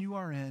season you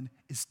are in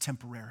is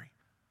temporary.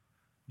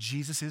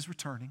 Jesus is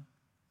returning,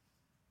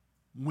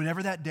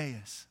 whenever that day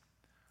is.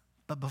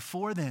 But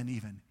before then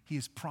even, he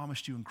has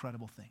promised you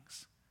incredible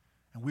things.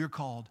 And we are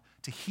called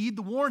to heed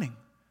the warning.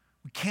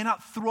 We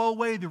cannot throw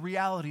away the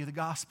reality of the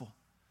gospel.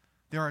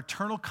 There are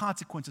eternal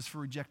consequences for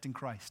rejecting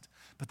Christ,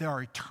 but there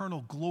are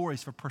eternal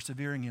glories for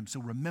persevering him. So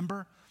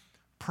remember,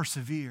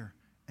 persevere,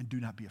 and do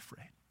not be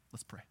afraid.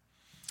 Let's pray.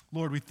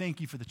 Lord, we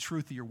thank you for the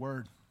truth of your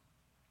word,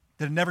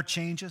 that it never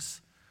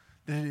changes,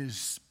 that it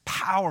is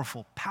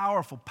powerful,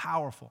 powerful,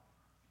 powerful.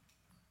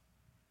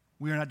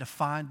 We are not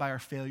defined by our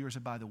failures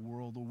or by the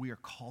world, Lord. We are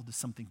called to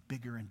something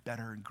bigger and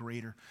better and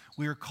greater.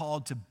 We are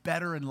called to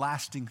better and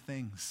lasting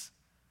things.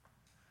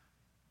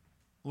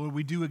 Lord,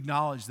 we do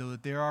acknowledge, though,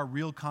 that there are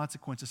real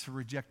consequences for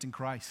rejecting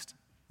Christ.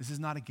 This is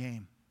not a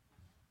game.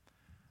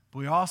 But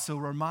we also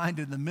are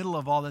reminded in the middle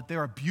of all that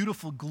there are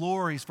beautiful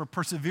glories for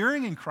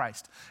persevering in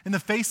Christ. In the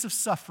face of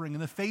suffering,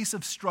 in the face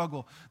of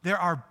struggle, there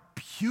are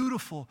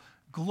beautiful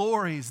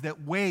glories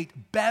that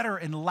wait, better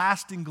and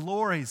lasting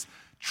glories.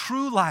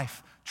 True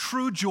life,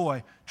 true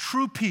joy,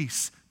 true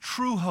peace,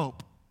 true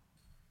hope.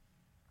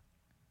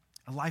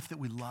 A life that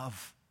we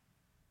love.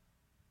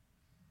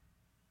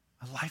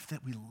 A life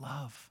that we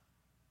love.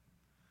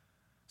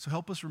 So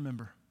help us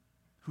remember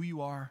who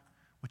you are,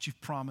 what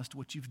you've promised,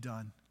 what you've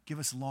done. Give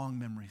us long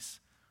memories,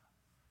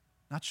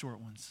 not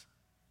short ones.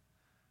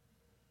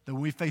 That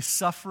when we face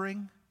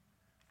suffering,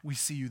 we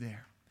see you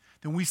there.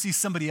 That when we see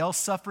somebody else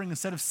suffering,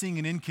 instead of seeing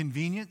an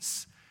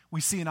inconvenience,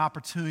 we see an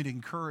opportunity to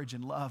encourage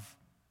and love.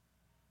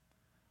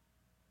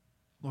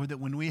 Lord, that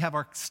when we have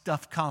our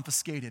stuff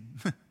confiscated,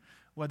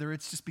 whether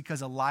it's just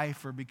because of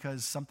life or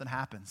because something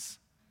happens,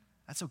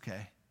 that's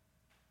okay.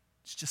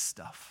 It's just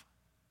stuff.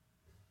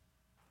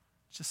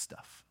 Just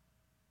stuff.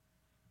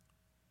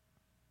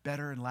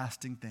 Better and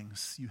lasting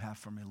things you have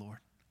for me, Lord.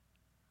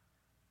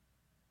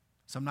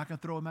 So I'm not going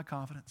to throw away my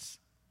confidence.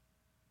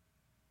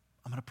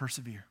 I'm going to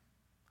persevere.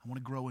 I want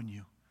to grow in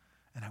you.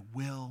 And I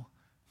will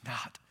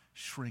not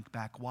shrink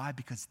back. Why?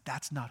 Because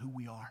that's not who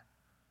we are.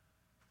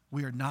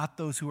 We are not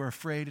those who are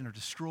afraid and are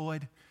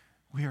destroyed.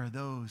 We are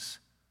those,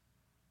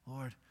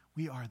 Lord,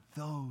 we are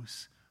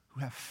those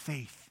who have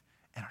faith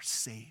and are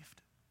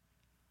saved.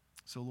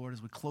 So, Lord,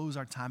 as we close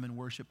our time in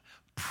worship,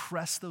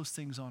 press those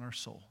things on our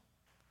soul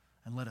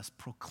and let us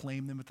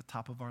proclaim them at the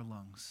top of our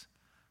lungs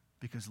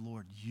because,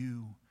 Lord,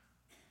 you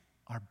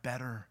are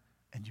better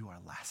and you are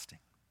lasting.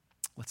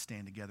 Let's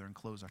stand together and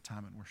close our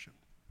time in worship.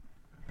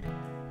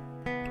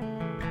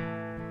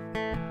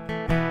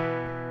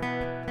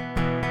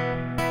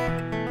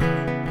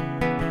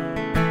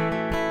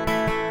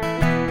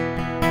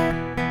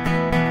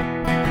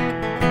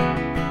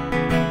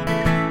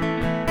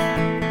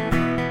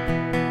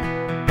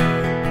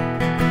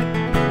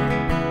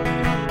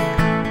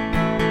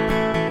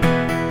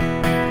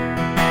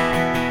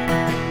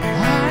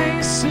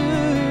 I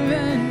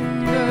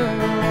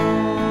surrender all.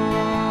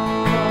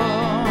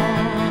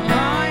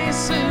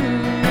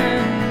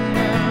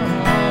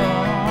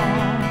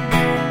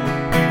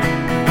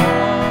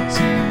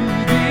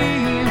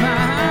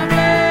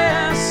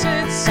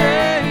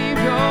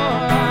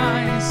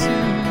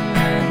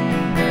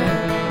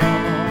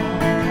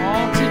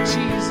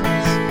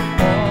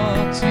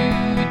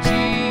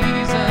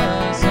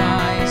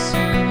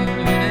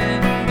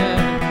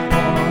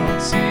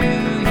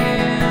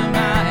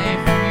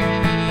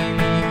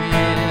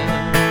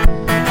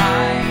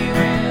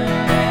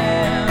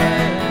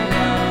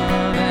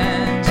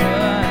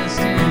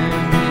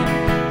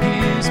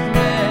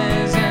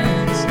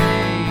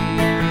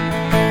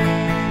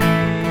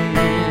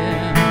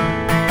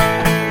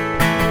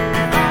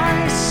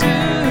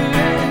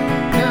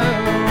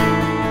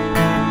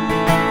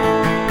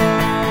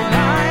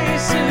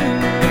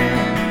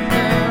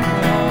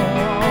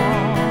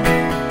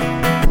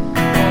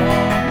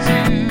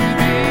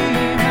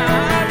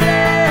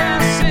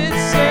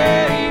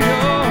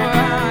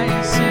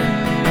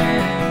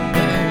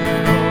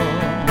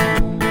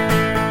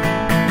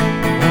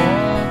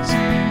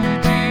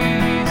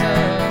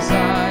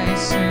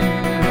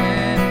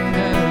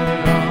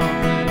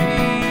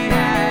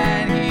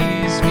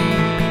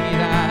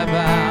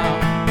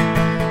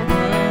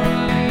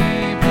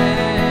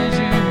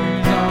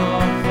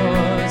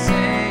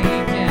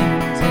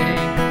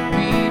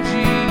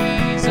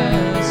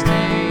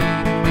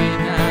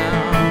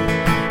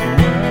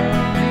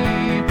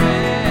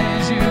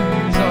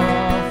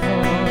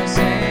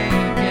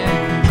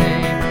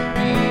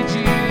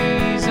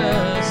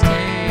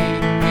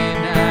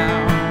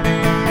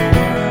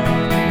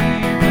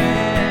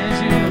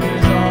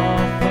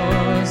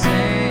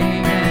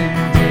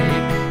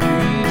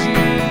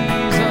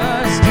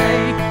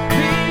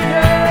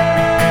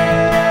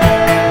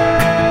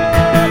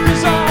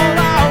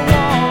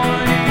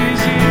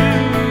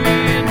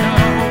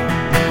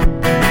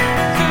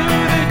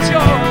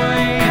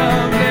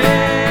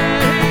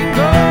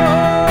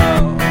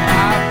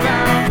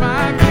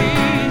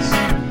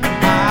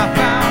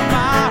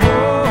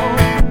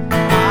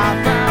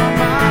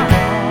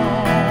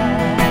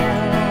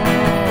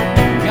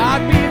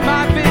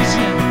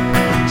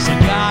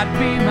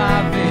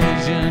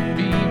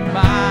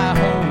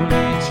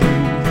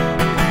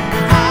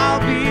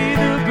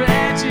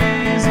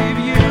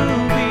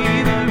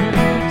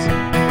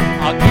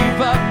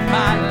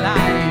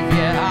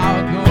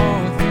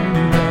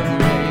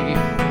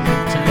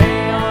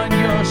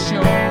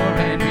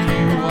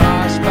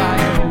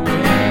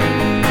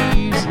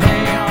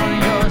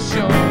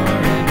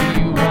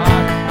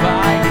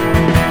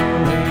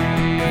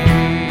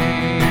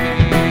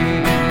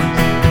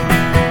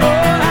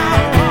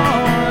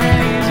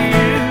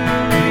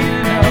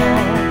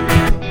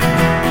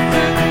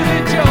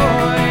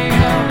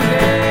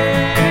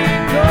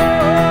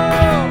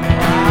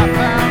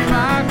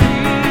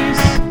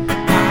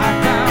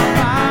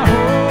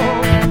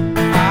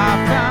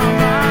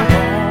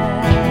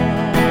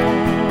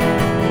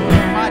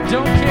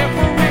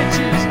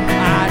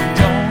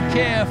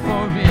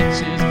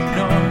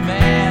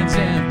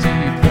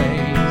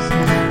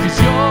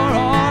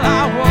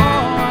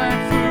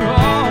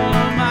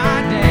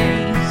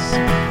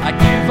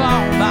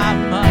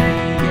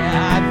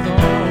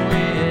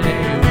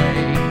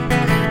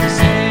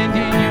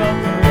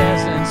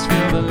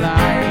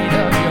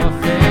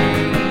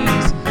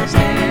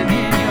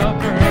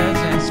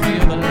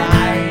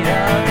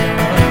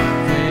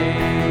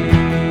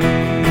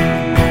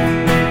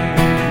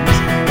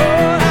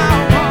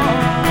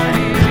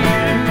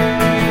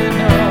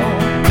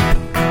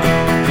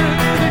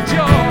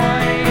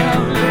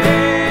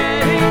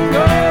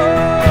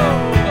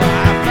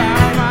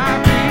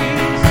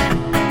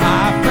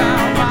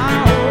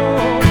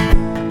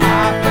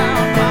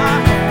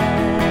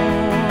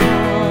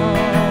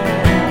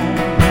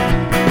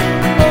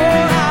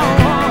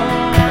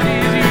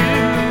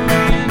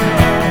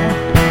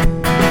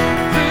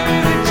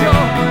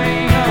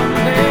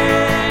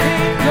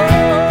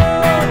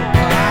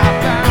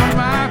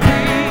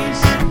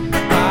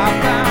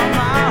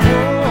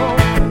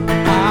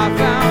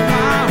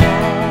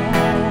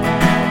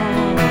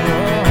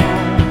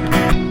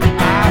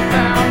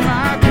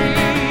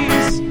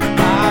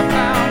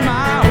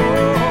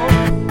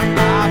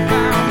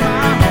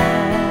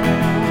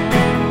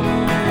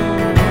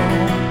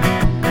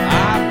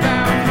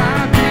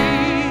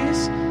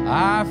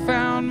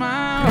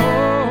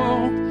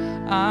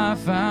 I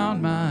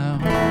found my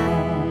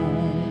home.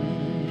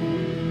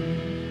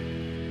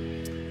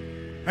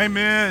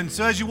 Amen.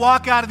 So as you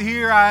walk out of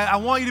here, I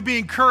want you to be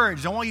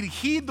encouraged. I want you to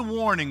heed the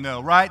warning, though,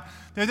 right?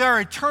 There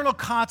are eternal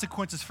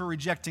consequences for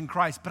rejecting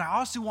Christ, but I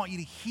also want you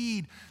to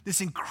heed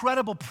this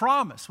incredible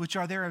promise, which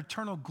are their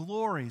eternal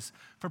glories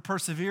for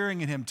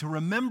persevering in Him. To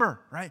remember,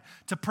 right?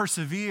 To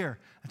persevere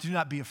and to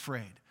not be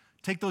afraid.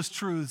 Take those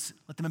truths,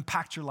 let them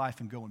impact your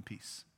life, and go in peace.